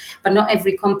nowadays, but not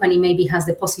every company maybe has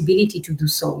the possibility to do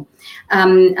so.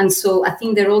 And so I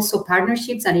think there are also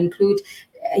partnerships that include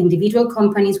individual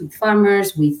companies with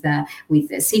farmers, with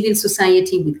civil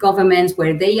society, with governments,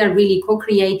 where they are really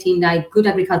co-creating like good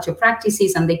agriculture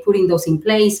practices, and they putting those in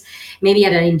place, maybe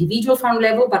at an individual farm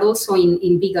level, but also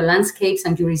in bigger landscapes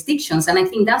and jurisdictions. And I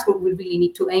think that's what we really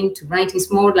need to aim to, right?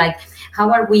 It's more like,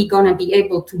 how are we going to be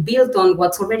able to build on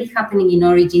what's already happening in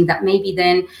origin that maybe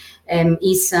then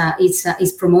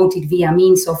is promoted via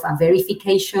means of a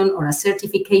verification or a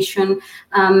certification,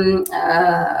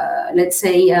 let's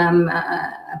say,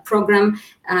 a program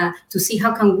to see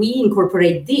how can we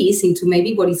incorporate this into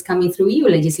maybe what is coming through EU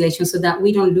legislation, so that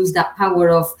we don't lose that power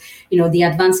of, the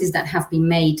advances that have been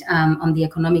made on the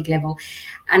economic level.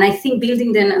 And I think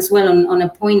building then as well on a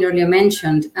point earlier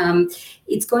mentioned,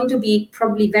 it's going to be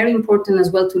probably very important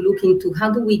as well to look into how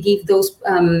do we give those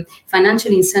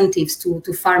financial incentives to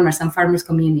farmers and farmers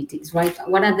communities, right?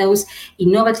 What are those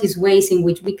innovative ways in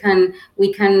which we can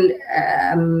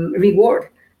reward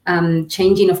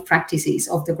changing of practices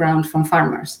of the ground from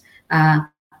farmers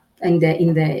in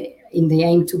the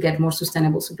aim to get more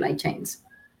sustainable supply chains?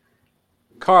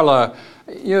 Carla,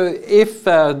 if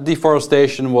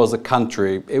deforestation was a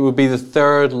country, it would be the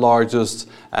third largest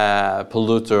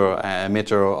polluter,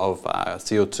 emitter of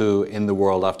CO2 in the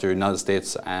world after the United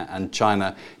States and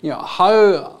China.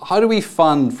 How do we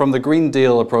fund, from the Green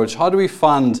Deal approach, how do we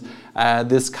fund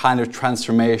this kind of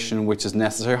transformation which is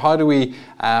necessary? How do we,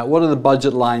 what are the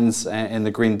budget lines in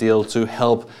the Green Deal to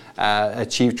help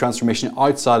achieve transformation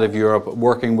outside of Europe,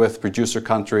 working with producer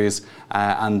countries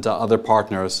and other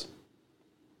partners?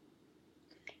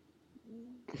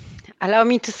 Allow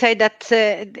me to say that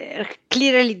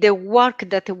clearly the work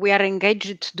that we are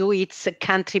engaged to do, it's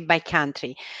country by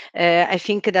country. I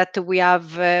think that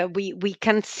we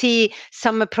can see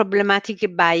some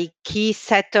problematic by key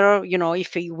sector.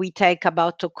 If we take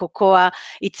about cocoa,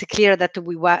 it's clear that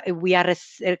we are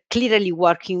clearly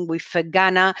working with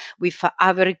Ghana, with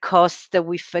Ivory Coast,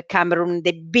 with Cameroon,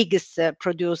 the biggest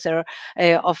producer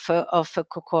of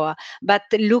cocoa. But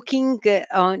looking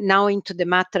now into the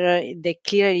matter, the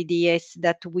clear idea is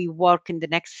that we work in the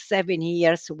next 7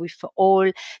 years with all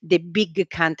the big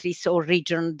countries or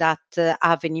regions that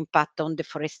have an impact on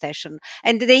deforestation.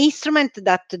 And the instrument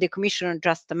that the Commissioner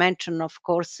just mentioned, of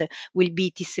course, will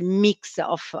be this mix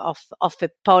of a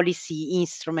policy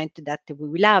instrument that we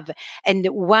will have. And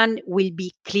one will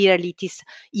be clearly this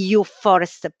EU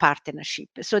forest partnership.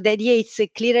 So the idea is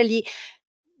clearly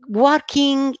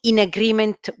working in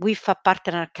agreement with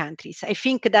partner countries. I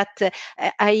think that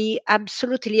I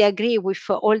absolutely agree with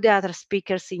all the other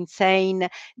speakers in saying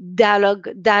dialogue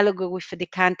with the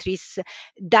countries,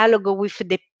 dialogue with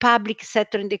the public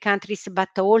sector in the countries,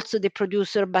 but also the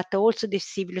producer, but also the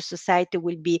civil society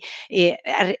will be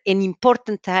an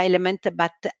important element,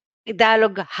 but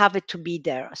dialogue have to be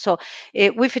there. So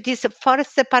with this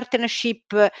forest partnership,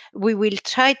 we will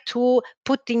try to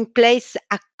put in place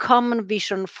a common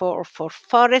vision for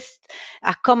forests,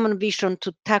 a common vision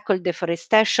to tackle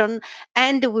deforestation,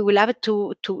 and we will have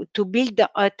to build,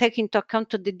 take into account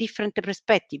the different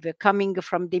perspective coming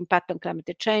from the impact on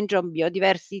climate change, on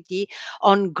biodiversity,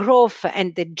 on growth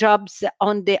and the jobs,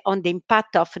 on the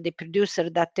impact of the producer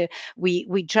that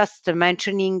we just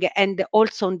mentioning, and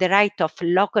also on the right of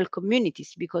local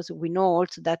communities, because we know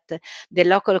also that the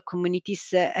local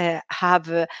communities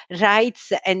have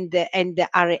rights and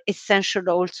are essential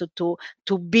also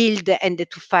to build and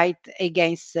to fight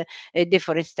against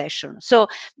deforestation. So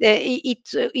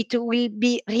it will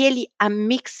be really a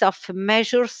mix of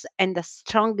measures and a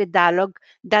strong dialogue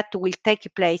that will take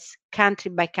place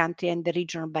country by country and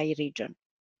region by region.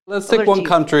 Let's take one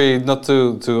country, not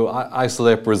to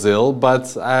isolate Brazil,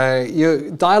 but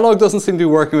dialogue doesn't seem to be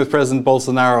working with President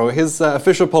Bolsonaro. His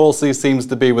official policy seems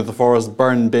to be with the forest,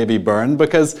 burn, baby, burn,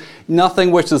 because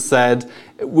nothing which is said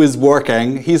was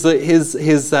working. His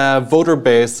voter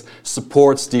base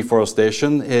supports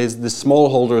deforestation. The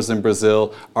smallholders in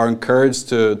Brazil are encouraged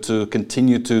to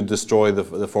continue to destroy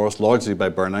the forest, largely by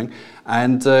burning,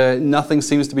 and nothing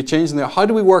seems to be changing there. How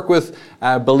do we work with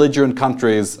belligerent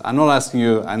countries? I'm not asking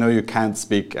you, I know you can't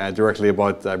speak directly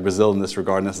about Brazil in this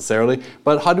regard necessarily,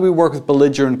 but how do we work with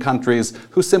belligerent countries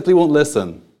who simply won't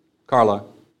listen? Carla?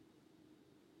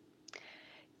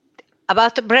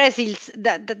 About Brazil,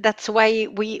 that's why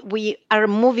we are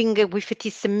moving with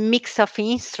this mix of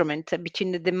instruments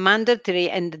between the mandatory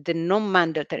and the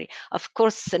non-mandatory. Of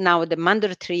course, now the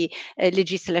mandatory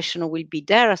legislation will be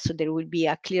there, so there will be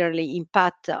a clearly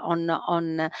impact on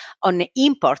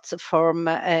imports from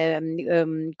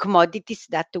commodities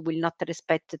that will not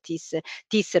respect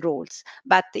these rules.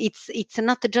 But it's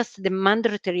not just the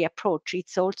mandatory approach;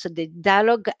 it's also the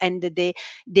dialogue and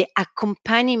the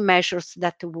accompanying measures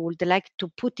that we would like to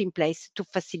put in place to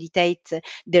facilitate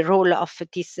the role of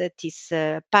these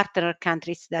partner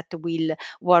countries that will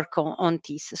work on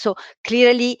this. So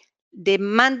clearly, the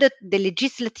mandate, the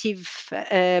legislative,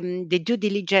 the due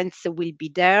diligence will be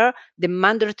there. The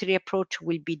mandatory approach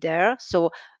will be there.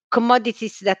 So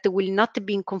commodities that will not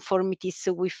be in conformity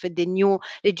with the new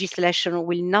legislation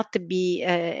will not be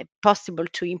possible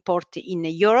to import in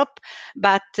Europe,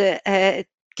 but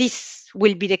this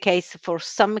will be the case for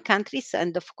some countries,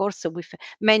 and of course with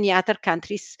many other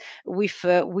countries, we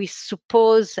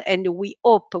suppose and we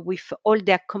hope with all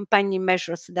the accompanying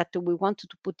measures that we want to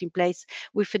put in place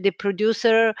with the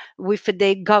producer, with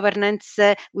the governance,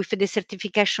 with the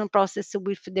certification process,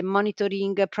 with the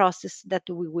monitoring process that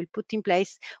we will put in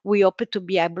place. We hope to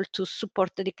be able to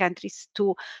support the countries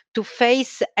to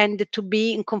face and to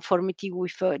be in conformity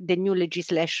with the new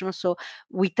legislation, so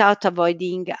without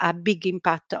avoiding a big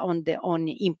impact on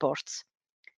imports.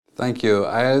 Thank you.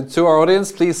 To our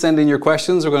audience, please send in your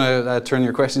questions. We're going to turn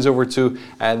your questions over to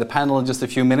the panel in just a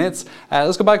few minutes.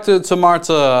 Let's go back to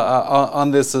Marta on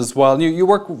this as well. You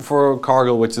work for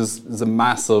Cargill, which is a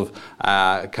massive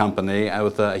company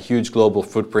with a huge global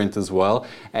footprint as well.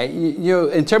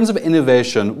 In terms of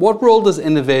innovation, what role does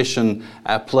innovation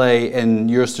play in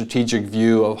your strategic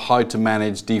view of how to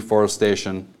manage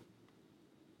deforestation?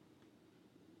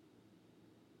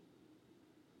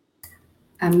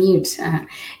 Mute.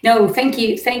 No, thank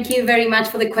you very much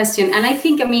for the question. And I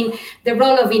think, the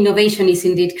role of innovation is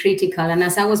indeed critical. And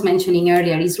as I was mentioning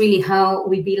earlier, is really how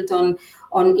we build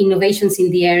on innovations in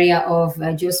the area of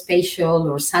geospatial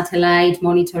or satellite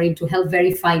monitoring to help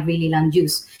verify really land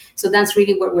use. So that's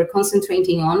really what we're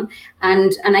concentrating on.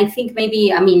 And I think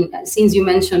maybe, since you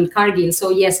mentioned Cargill,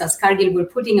 so yes, as Cargill, we're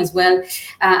putting as well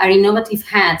our innovative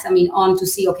hats, on to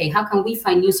see, okay, how can we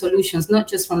find new solutions, not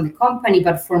just from the company,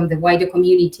 but from the wider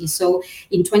community. So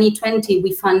in 2020,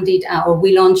 we funded or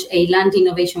we launched a land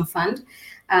innovation fund,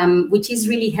 which is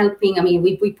really helping.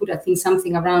 We put, I think,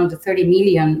 something around the 30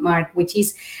 million mark, which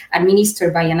is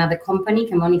administered by another company,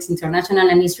 Chemonics International,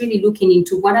 and is really looking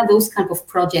into what are those kind of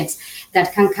projects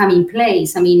that can come in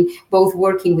place. Both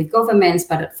working with governments,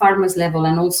 but at farmers level,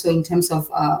 and also in terms of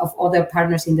other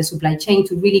partners in the supply chain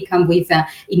to really come with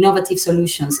innovative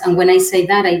solutions. And when I say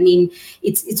that, I mean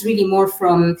it's really more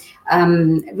from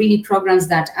really programs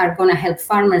that are going to help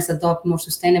farmers adopt more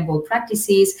sustainable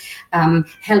practices,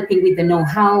 helping with the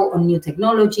know-how on new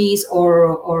technologies,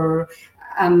 or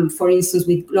for instance,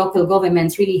 with local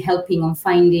governments really helping on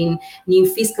finding new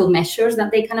fiscal measures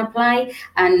that they can apply,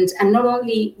 and not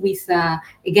only with,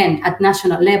 again, at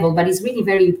national level, but it's really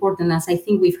very important, as I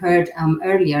think we've heard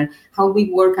earlier, how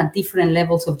we work at different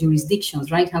levels of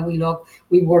jurisdictions, right? How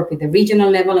we work with the regional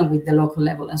level and with the local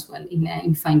level as well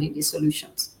in finding these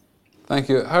solutions. Thank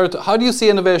you. Gert, how do you see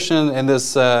innovation in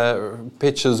this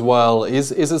pitch as well?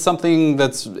 Is it something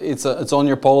it's on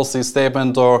your policy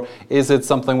statement, or is it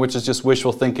something which is just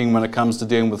wishful thinking when it comes to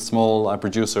dealing with small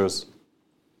producers?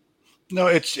 No,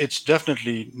 it's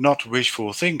definitely not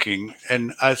wishful thinking,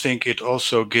 and I think it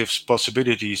also gives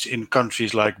possibilities in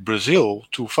countries like Brazil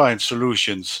to find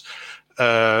solutions.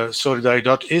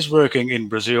 Solidaridad is working in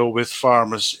Brazil with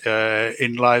farmers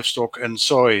in livestock and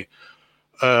soy,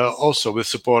 also with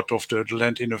support of the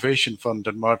Land Innovation Fund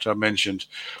that Marta mentioned,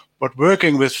 but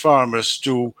working with farmers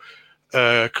to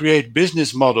create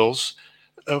business models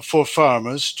for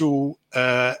farmers to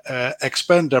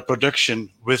expand their production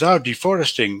without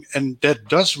deforesting. And that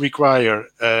does require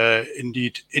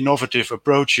indeed innovative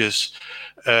approaches,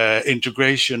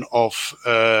 integration of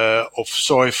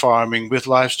soy farming with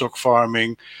livestock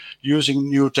farming, using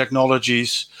new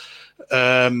technologies.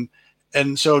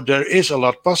 And so there is a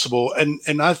lot possible.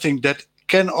 And I think that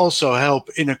can also help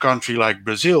in a country like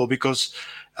Brazil, because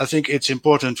I think it's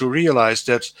important to realize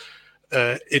that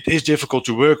it is difficult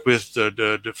to work with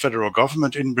the federal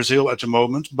government in Brazil at the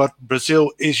moment, but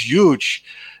Brazil is huge.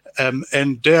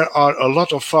 And there are a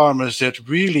lot of farmers that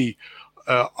really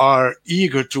are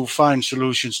eager to find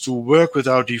solutions to work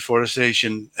without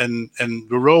deforestation, and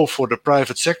the role for the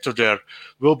private sector there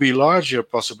will be larger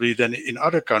possibly than in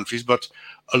other countries, but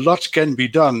a lot can be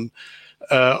done.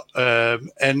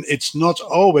 And it's not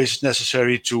always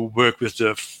necessary to work with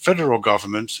the federal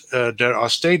government. There are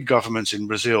state governments in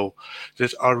Brazil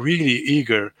that are really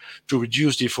eager to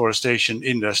reduce deforestation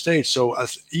in their state. So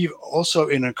also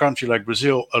in a country like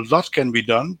Brazil, a lot can be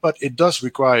done, but it does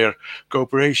require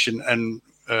cooperation and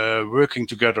working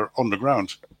together on the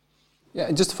ground. Yeah,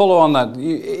 just to follow on that,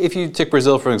 if you take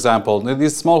Brazil for example,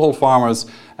 these smallhold farmers,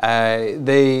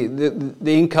 the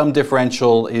income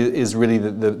differential is really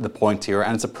the point here,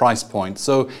 and it's a price point.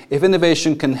 So if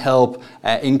innovation can help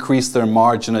increase their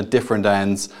margin at different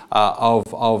ends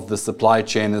of the supply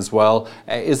chain as well,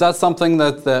 is that something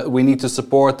that we need to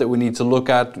support, that we need to look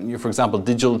at? For example,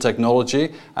 digital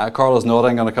technology. Carla's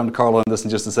nodding. I'm going to come to Carla on this in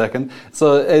just a second.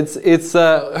 So it's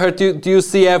Gert, do you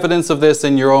see evidence of this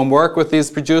in your own work with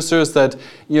these producers, that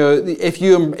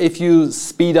if you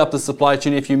speed up the supply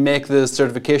chain, if you make the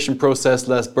certification process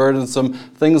less burdensome,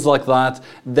 things like that,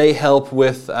 they help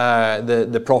with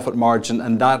the profit margin,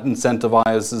 and that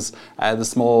incentivizes the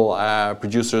small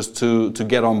producers to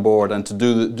get on board and to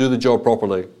do the job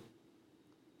properly?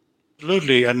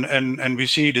 Absolutely, and we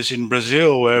see this in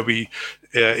Brazil, where we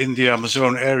in the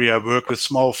Amazon area work with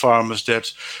small farmers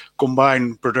that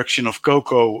combine production of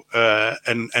cocoa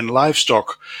and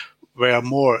livestock, where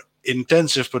more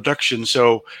intensive production,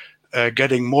 so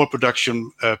getting more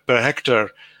production per hectare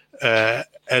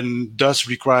and thus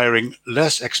requiring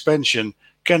less expansion,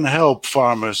 can help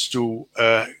farmers to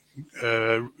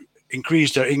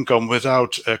increase their income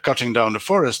without cutting down the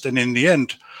forest. And in the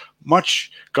end,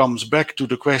 much comes back to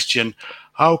the question,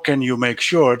 how can you make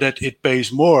sure that it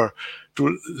pays more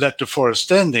to let the forest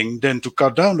standing than to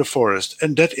cut down the forest?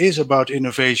 And that is about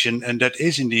innovation, and that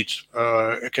is indeed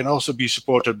can also be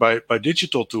supported by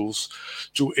digital tools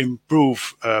to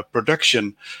improve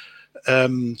production.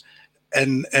 And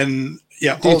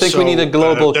yeah, do you think we need a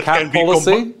global cap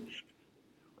policy?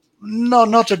 No,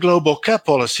 not a global cap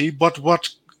policy, but what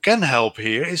can help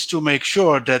here is to make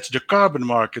sure that the carbon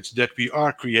markets that we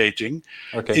are creating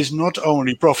is not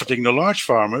only profiting the large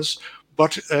farmers,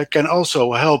 but can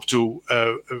also help to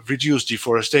reduce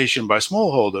deforestation by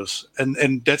smallholders.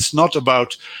 And that's not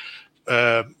about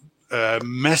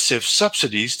massive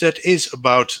subsidies. That is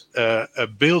about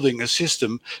building a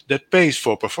system that pays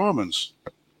for performance.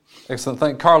 Excellent.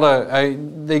 Thank Carla.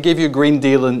 They gave you a Green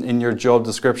Deal in your job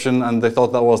description, and they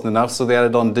thought that wasn't enough, so they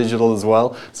added on digital as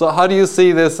well. So how do you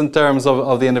see this in terms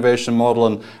of the innovation model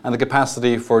and the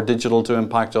capacity for digital to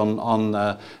impact on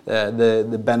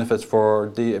the benefits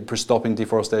for stopping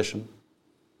deforestation?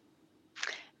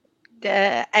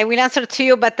 I will answer to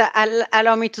you, but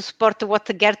allow me to support what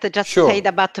Gert just said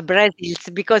about Brazil,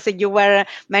 because you were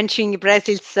mentioning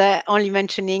Brazil's only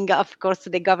mentioning, of course,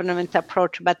 the government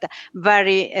approach, but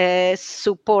very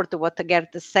support what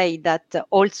Gert said, that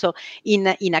also in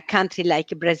a country like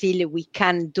Brazil, we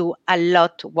can do a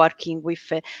lot working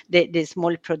with the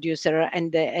small producer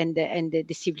and the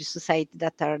civil society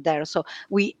that are there. So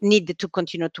we need to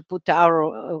continue to put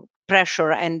our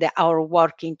pressure and our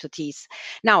work into this.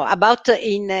 Now, about the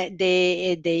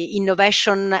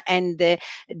innovation and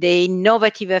the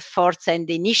innovative efforts and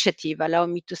the initiative, allow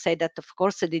me to say that, of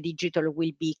course, the digital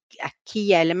will be a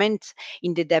key element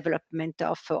in the development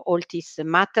of all this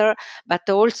matter, but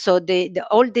also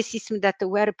all the system that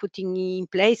we're putting in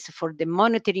place for the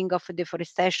monitoring of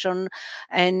deforestation,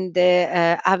 and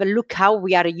have a look how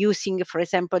we are using, for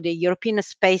example, the European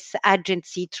Space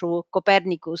Agency through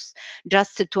Copernicus,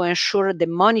 just to ensure the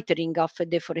monitoring of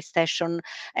deforestation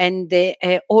and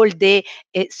all the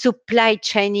supply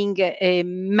chaining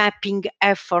mapping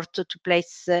effort to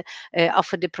place of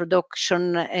the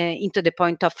production into the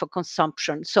point of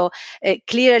consumption. So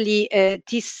clearly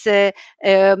this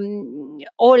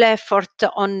all effort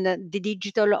on the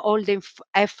digital, all the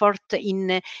effort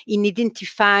in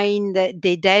identifying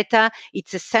the data,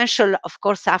 it's essential. Of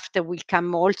course, after will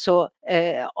come also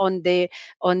on the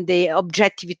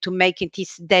objective to make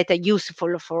this data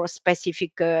useful for a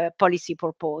specific policy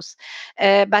purpose.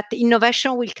 But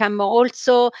innovation will come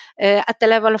also at the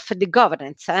level of the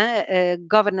governance,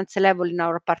 governance level in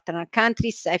our partner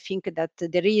countries. I think that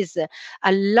there is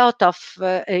a lot of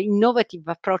innovative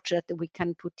approach that we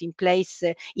can put in place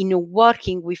in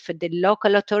working with the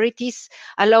local authorities.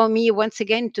 Allow me once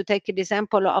again to take an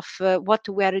example of what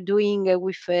we are doing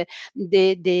with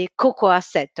the cocoa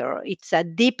sector. It's a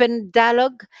deepened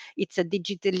dialogue. It's a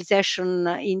digitalization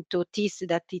into this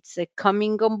that it's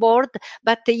coming on board,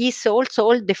 but it's also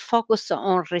all the focus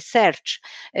on research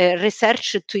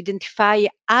to identify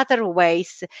other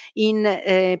ways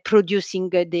in producing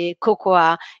the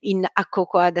cocoa in a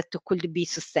cocoa that could be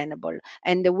sustainable.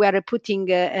 And we are putting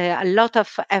a lot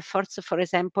of efforts, for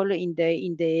example, in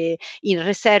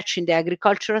research in the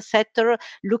agricultural sector,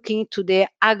 looking to the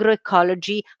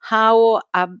agroecology, how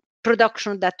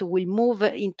production that will move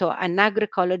into an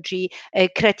agroecology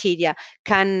criteria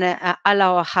can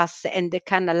allow us and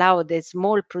can allow the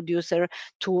small producer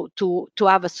to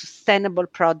have a sustainable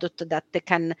product that they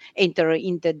can enter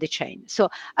into the chain. So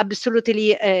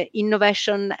absolutely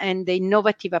innovation and the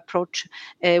innovative approach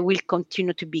will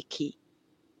continue to be key.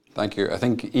 Thank you. I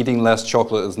think eating less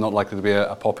chocolate is not likely to be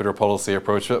a popular policy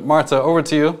approach. But Marta, over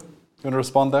to you. You want to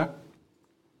respond there?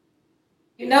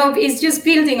 You know, it's just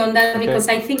building on that, because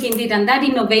I think indeed, and that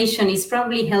innovation is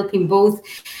probably helping both.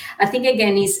 I think,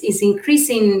 again, is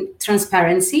increasing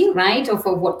transparency, right, of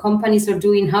what companies are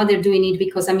doing, how they're doing it,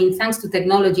 because, I mean, thanks to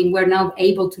technology, we're now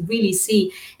able to really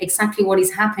see exactly what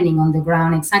is happening on the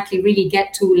ground, exactly really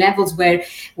get to levels where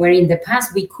in the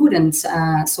past we couldn't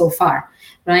so far.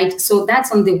 Right. So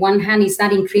that's on the one hand, is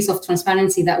that increase of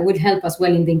transparency that would help as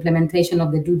well in the implementation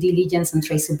of the due diligence and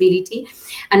traceability.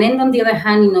 And then on the other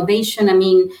hand, innovation, I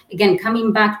mean, again,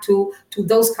 coming back to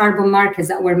those carbon markets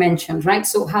that were mentioned, right?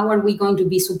 So how are we going to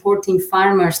be supporting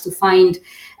farmers to find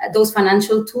those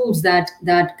financial tools that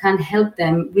can help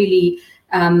them really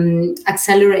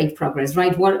accelerate progress,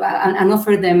 right? And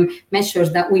offer them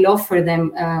measures that will offer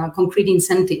them concrete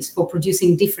incentives for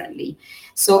producing differently.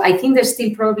 So I think there's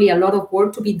still probably a lot of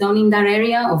work to be done in that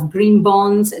area of green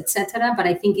bonds, etc. But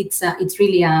I think it's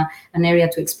really an area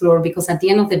to explore, because at the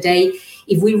end of the day,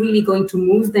 if we're really going to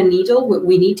move the needle, what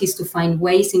we need is to find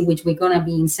ways in which we're going to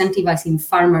be incentivizing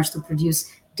farmers to produce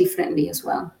differently as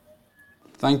well.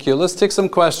 Thank you. Let's take some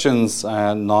questions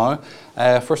now.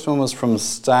 First one was from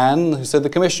Stan, who said the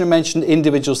Commissioner mentioned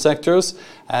individual sectors.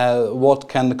 What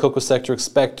can the cocoa sector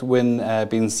expect when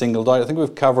being singled out? I think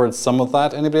we've covered some of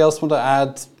that. Anybody else want to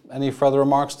add any further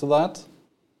remarks to that?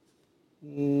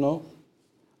 No?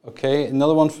 Okay.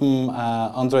 Another one from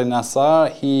Andre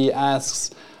Nassar. He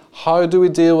asks, how do we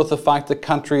deal with the fact that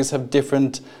countries have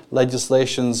different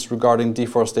legislations regarding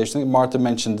deforestation? I think Marta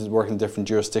mentioned working in different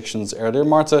jurisdictions earlier.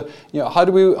 Marta, how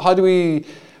do we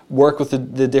work with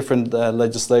the different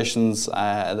legislations,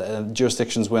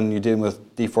 jurisdictions when you're dealing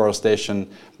with deforestation?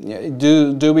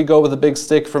 Do we go with a big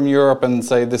stick from Europe and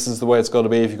say this is the way it's got to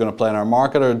be if you're going to play in our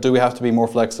market, or do we have to be more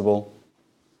flexible?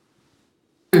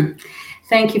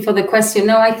 Thank you for the question.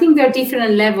 No, I think there are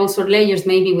different levels or layers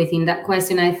maybe within that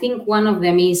question. I think one of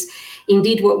them is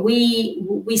indeed what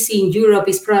we see in Europe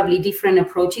is probably different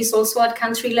approaches also at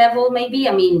country level, maybe.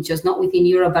 I mean, just not within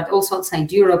Europe, but also outside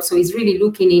Europe. So it's really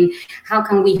looking in how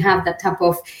can we have that type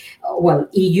of,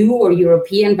 EU or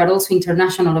European, but also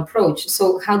international approach.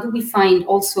 So how do we find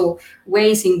also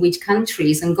ways in which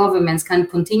countries and governments can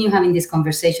continue having this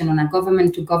conversation on a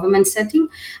government-to-government setting,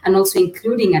 and also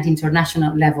including at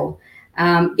international level?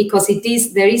 Because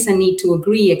there is a need to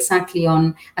agree exactly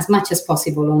on, as much as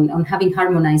possible, on having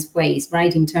harmonized ways,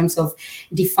 right, in terms of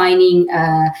defining,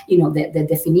 the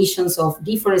definitions of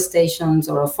deforestation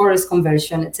or of forest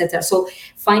conversion, etc. So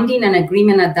finding an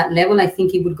agreement at that level, I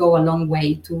think it would go a long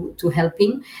way to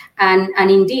helping. And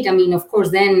indeed, I mean, of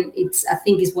course, then I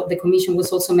think is what the Commission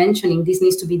was also mentioning. This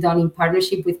needs to be done in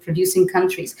partnership with producing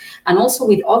countries and also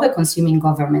with other consuming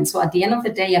governments. So at the end of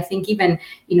the day, I think even,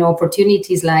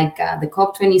 opportunities like the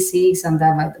COP26 and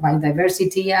the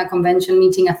Biodiversity Convention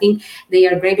meeting, I think they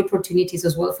are great opportunities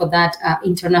as well for that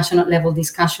international level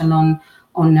discussion on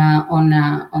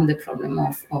the problem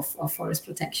of forest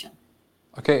protection.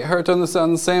 Okay, Gert, on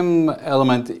the same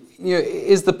element,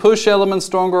 is the push element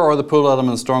stronger or the pull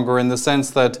element stronger in the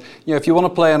sense that, if you want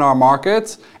to play in our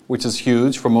market, which is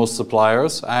huge for most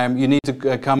suppliers, you need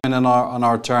to come in on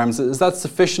our terms. Is that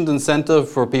sufficient incentive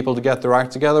for people to get their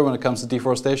act together when it comes to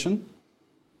deforestation?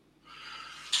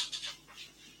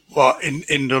 Well,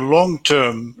 in the long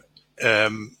term,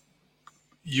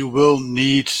 you will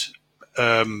need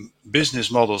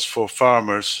business models for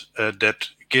farmers that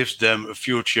gives them a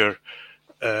future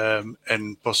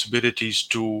and possibilities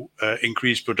to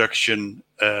increase production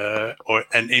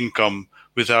and income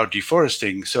without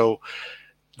deforesting. So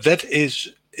that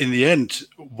is, in the end,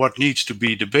 what needs to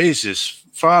be the basis.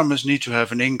 Farmers need to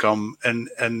have an income,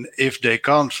 and if they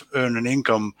can't earn an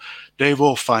income, they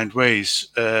will find ways.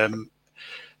 So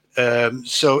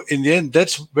in the end,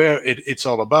 that's where it's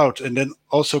all about. And then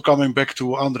also coming back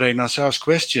to Andre Nassar's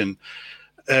question,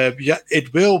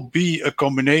 it will be a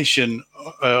combination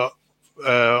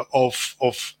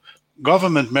of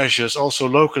government measures also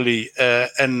locally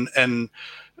and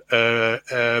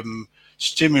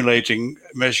stimulating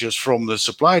measures from the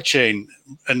supply chain.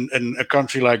 And a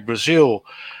country like Brazil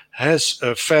has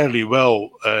a fairly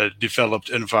well developed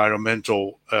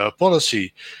environmental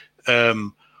policy.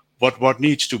 What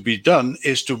needs to be done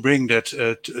is to bring that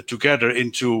together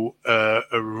into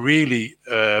a really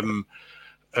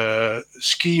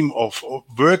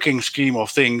working scheme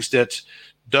of things that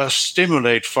does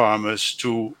stimulate farmers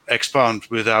to expand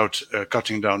without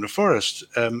cutting down the forest,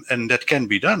 and that can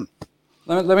be done.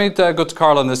 Let me go to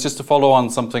Carl on this, just to follow on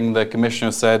something the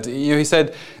Commissioner said. He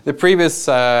said the previous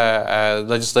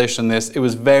legislation, it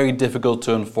was very difficult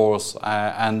to enforce.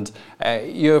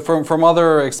 From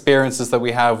other experiences that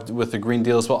we have with the Green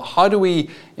Deal as well, how do we,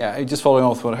 just following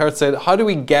off what Gert said, how do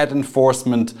we get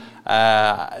enforcement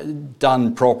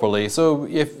done properly? So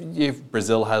if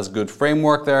Brazil has good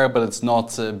framework there, but it's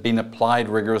not being applied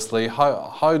rigorously,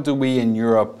 how do we in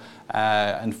Europe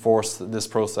enforce this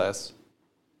process?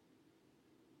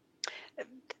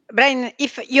 Brian,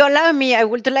 if you allow me, I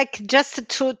would like just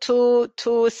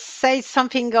to say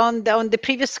something on the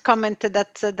previous comment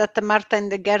that Marta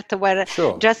and Gert were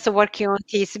just working on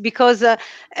this, because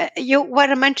you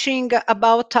were mentioning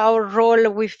about our role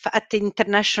at the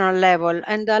international level,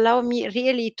 and allow me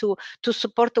really to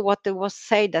support what was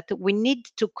said, that we need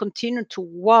to continue to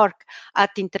work at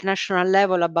the international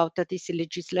level about this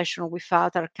legislation with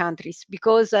other countries,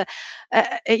 because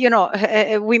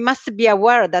we must be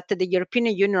aware that the European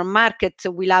Union market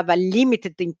will have a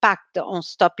limited impact on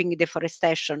stopping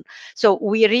deforestation. So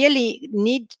we really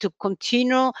need to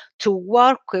continue to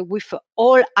work with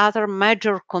all other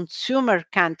major consumer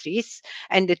countries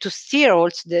and to steer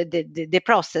also the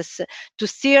process, to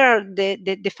steer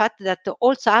the fact that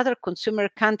also other consumer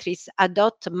countries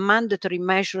adopt mandatory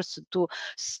measures to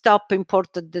stop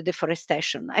imported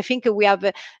deforestation. I think we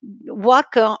have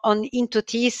worked into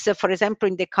this, for example,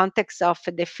 in the context of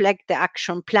the flagged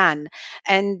action plan,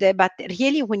 but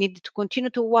really we need to continue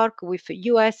to work with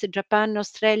US, Japan,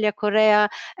 Australia, Korea,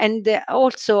 and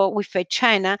also with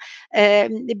China,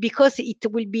 because it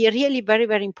will be really very,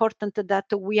 very important that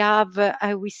we have,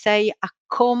 I will say, a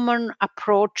common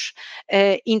approach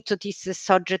into this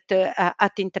subject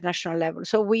at the international level.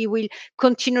 So we will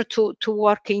continue to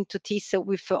work into this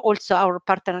with also our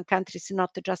partner countries,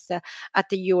 not just at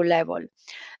the EU level.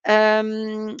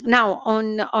 Now,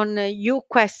 on your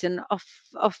question, of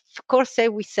course, I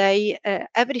will say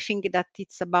everything that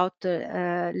it's about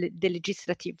the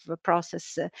legislative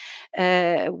process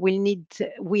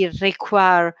will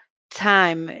require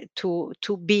time to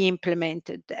be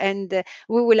implemented, and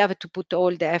we will have to put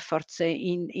all the efforts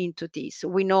into this.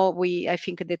 I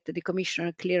think that the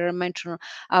Commissioner clearly mentioned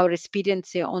our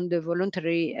experience on the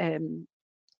voluntary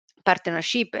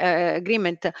partnership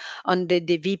agreement on the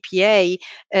VPA.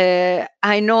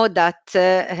 I know that,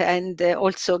 and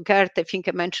also Gert, I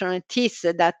think, mentioned this,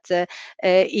 that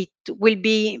it will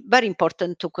be very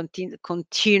important to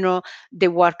continue the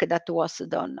work that was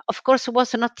done. Of course, it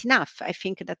was not enough. I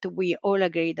think that we all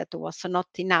agree that it was not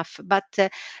enough,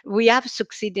 but we have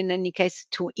succeeded in any case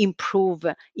to improve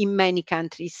in many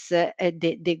countries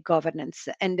the governance.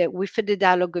 And with the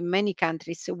dialogue in many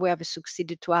countries, we have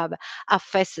succeeded to have a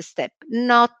first step,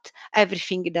 not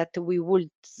everything that we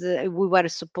were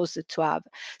supposed to have.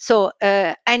 So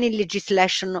any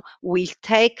legislation will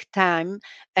take time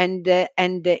and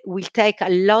will take a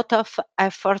lot of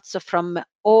efforts from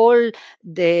all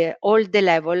the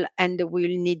level, and we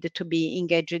will need to be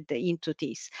engaged into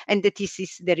this. And this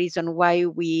is the reason why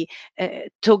we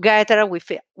together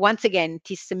with, once again,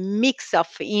 this mix of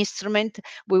instrument,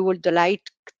 we would like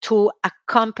to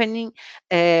accompany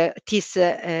this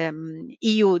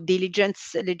EU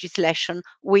diligence legislation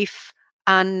with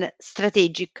a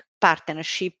strategic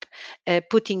partnership,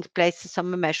 putting in place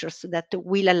some measures that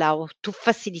will allow to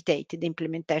facilitate the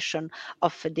implementation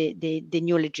of the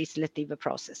new legislative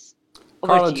process.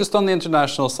 Carla, just on the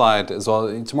international side as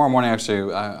well, tomorrow morning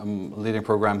actually I'm leading a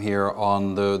program here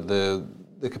on the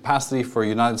capacity for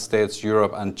United States,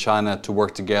 Europe and China to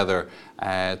work together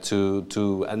to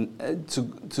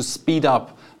speed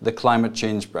up the climate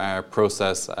change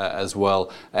process as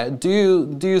well. Do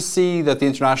you see that the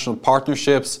international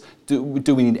partnerships, do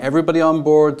we need everybody on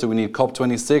board? Do we need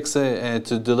COP26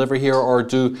 to deliver here, or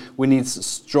do we need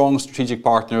strong strategic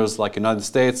partners like United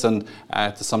States and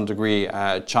to some degree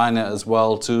China as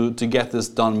well to get this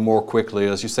done more quickly?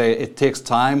 As you say, it takes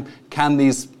time. Can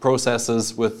these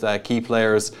processes with key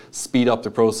players speed up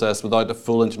the process without a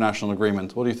full international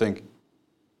agreement? What do you think?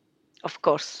 Of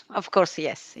course,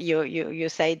 yes. You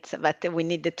said that we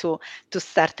needed to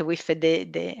start with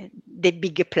the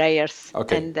big players,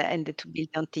 okay, and to build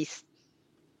on this.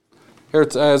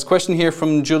 Here's a question here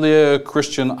from Julia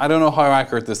Christian. I don't know how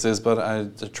accurate this is, but I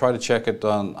try to check it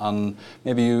on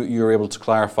maybe you're able to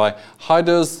clarify. How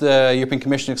does the European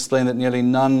Commission explain that nearly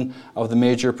none of the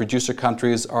major producer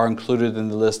countries are included in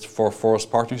the list for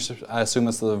forest partnerships? I assume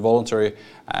it's the voluntary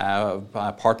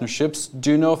partnerships.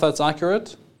 Do you know if that's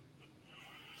accurate?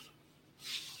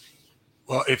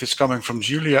 Well, if it's coming from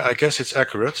Julia, I guess it's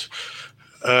accurate,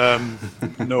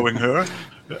 knowing her.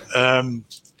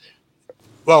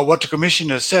 Well, what the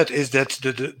Commissioner said is that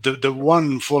the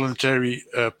one voluntary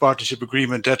partnership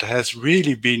agreement that has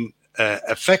really been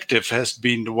effective has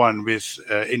been the one with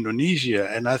Indonesia,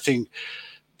 and I think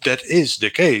that is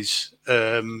the case.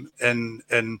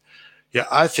 And yeah,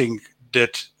 I think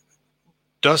that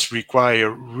does require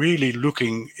really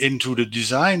looking into the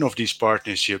design of these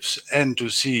partnerships and to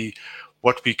see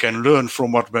what we can learn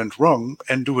from what went wrong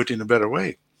and do it in a better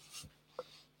way.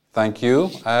 Thank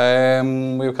you. We have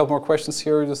a couple more questions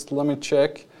here. Just let me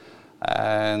check.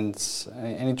 And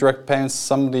any direct payments?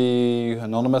 Somebody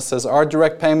anonymous says, are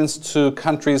direct payments to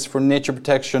countries for nature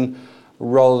protection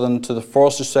rather than to the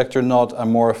forestry sector not a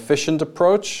more efficient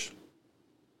approach?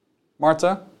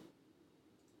 Marta,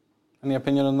 any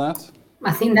opinion on that?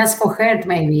 I think that's for Gert,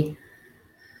 maybe.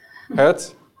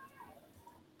 Gert?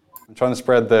 I'm trying to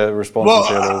spread the responses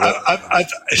here a little bit.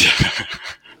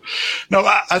 No,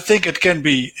 I think it can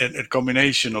be a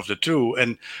combination of the two.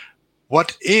 And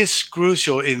what is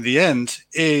crucial in the end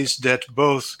is that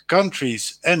both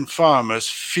countries and farmers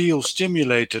feel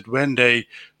stimulated when they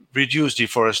reduce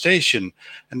deforestation.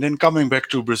 And then coming back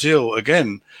to Brazil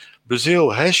again,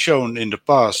 Brazil has shown in the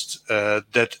past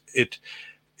that it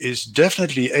is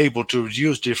definitely able to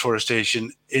reduce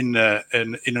deforestation in a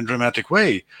dramatic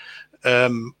way.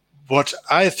 What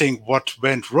I think what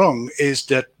went wrong is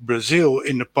that Brazil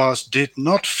in the past did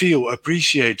not feel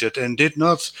appreciated and did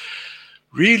not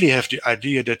really have the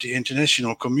idea that the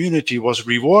international community was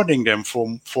rewarding them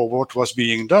for what was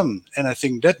being done. And I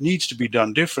think that needs to be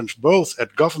done different, both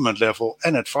at government level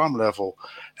and at farm level.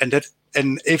 And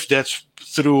if that's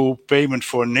through payment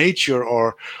for nature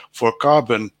or for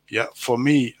carbon, yeah, for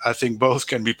me, I think both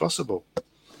can be possible.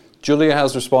 Julia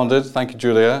has responded. Thank you,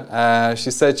 Julia. She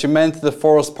said she meant the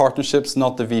forest partnerships,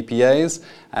 not the VPAs.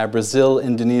 Brazil,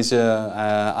 Indonesia,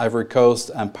 Ivory Coast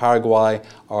and Paraguay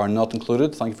are not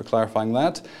included. Thank you for clarifying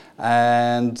that.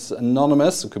 And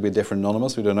anonymous, it could be a different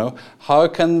anonymous, we don't know. How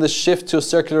can the shift to a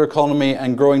circular economy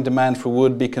and growing demand for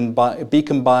wood be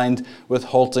combined with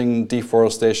halting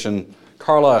deforestation?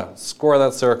 Carla, square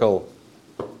that circle.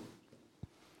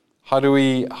 How do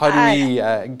we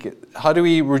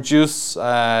reduce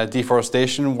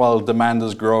deforestation while demand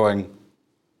is growing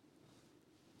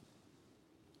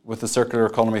with the circular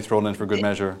economy thrown in for good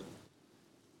measure?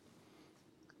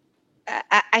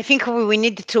 I think we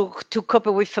need to cope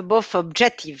with both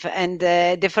objective, and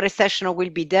deforestation will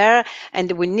be there,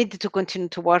 and we need to continue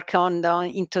to work on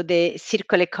into the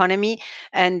circular economy,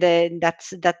 and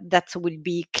that will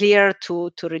be clear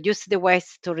to reduce the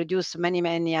waste, to reduce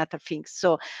many other things.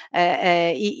 So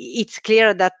it's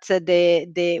clear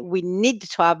that we need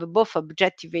to have both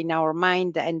objective in our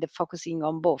mind and focusing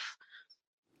on both.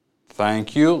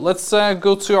 Thank you. Let's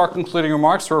go to our concluding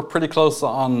remarks. We're pretty close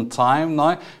on time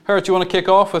now. Gert, you want to kick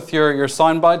off with your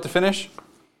soundbite to finish?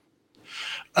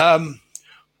 Well,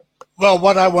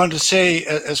 what I want to say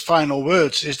as final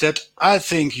words is that I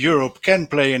think Europe can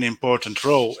play an important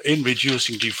role in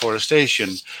reducing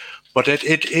deforestation, but that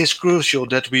it is crucial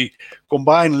that we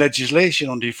combine legislation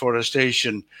on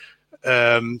deforestation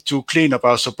to clean up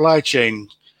our supply chain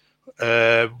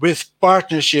with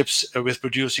partnerships with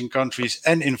producing countries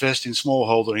and invest in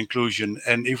smallholder inclusion.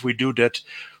 And if we do that,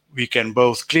 we can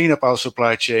both clean up our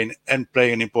supply chain and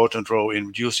play an important role in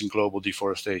reducing global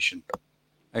deforestation.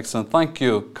 Excellent. Thank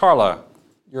you. Carla,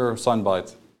 your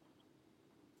soundbite.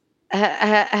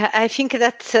 I think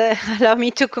that allow me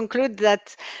to conclude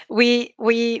that we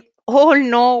all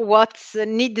know what's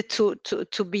needed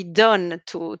to be done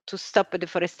to stop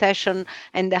deforestation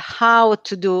and how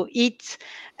to do it,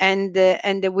 and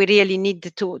we really need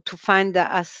to find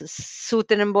a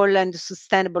suitable and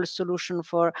sustainable solution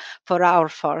for our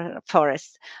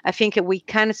forest. I think we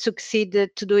can succeed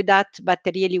to do that, but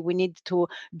really we need to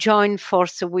join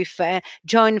forces with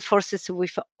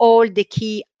all the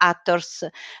key actors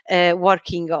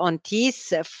working on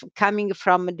this, coming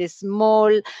from the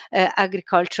small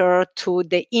agriculture to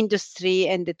the industry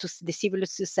and to the civil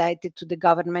society to the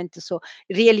government. So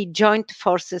really joint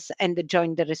forces and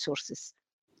join the resources.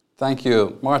 Thank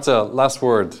you. Marta, last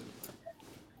word.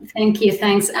 Thank you.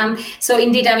 Thanks. So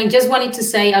indeed, I mean, just wanted to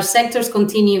say our sectors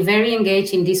continue very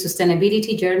engaged in this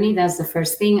sustainability journey. That's the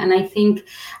first thing. And I think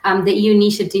the EU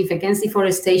initiative against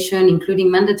deforestation,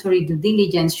 including mandatory due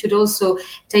diligence, should also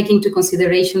take into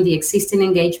consideration the existing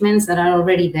engagements that are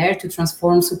already there to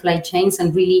transform supply chains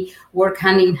and really work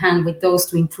hand in hand with those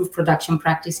to improve production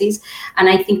practices. And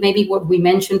I think maybe what we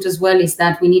mentioned as well is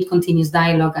that we need continuous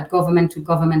dialogue at government to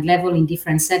government level in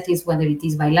different settings, whether it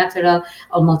is bilateral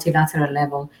or multilateral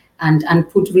level. And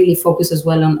put really focus as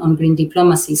well on green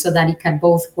diplomacy so that it can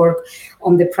both work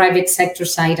on the private sector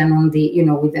side and on the,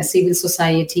 with the civil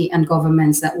society and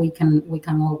governments, that we can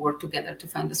all work together to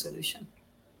find a solution.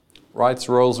 Rights,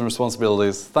 roles and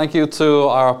responsibilities. Thank you to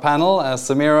our panel,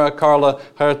 Samira, Carla,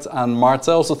 Gert and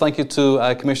Marta. Also thank you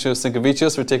to Commissioner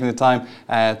Sinkovicius for taking the time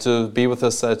to be with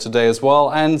us today as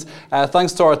well. And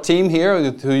thanks to our team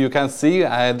here, who you can see,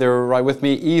 they're right with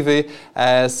me, Evie,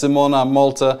 Simona,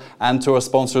 Malta, and to our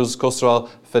sponsors, Costrol,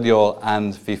 Fideol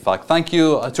and FIFAC. Thank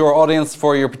you to our audience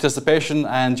for your participation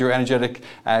and your energetic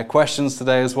questions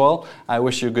today as well. I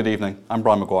wish you a good evening. I'm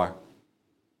Brian Maguire.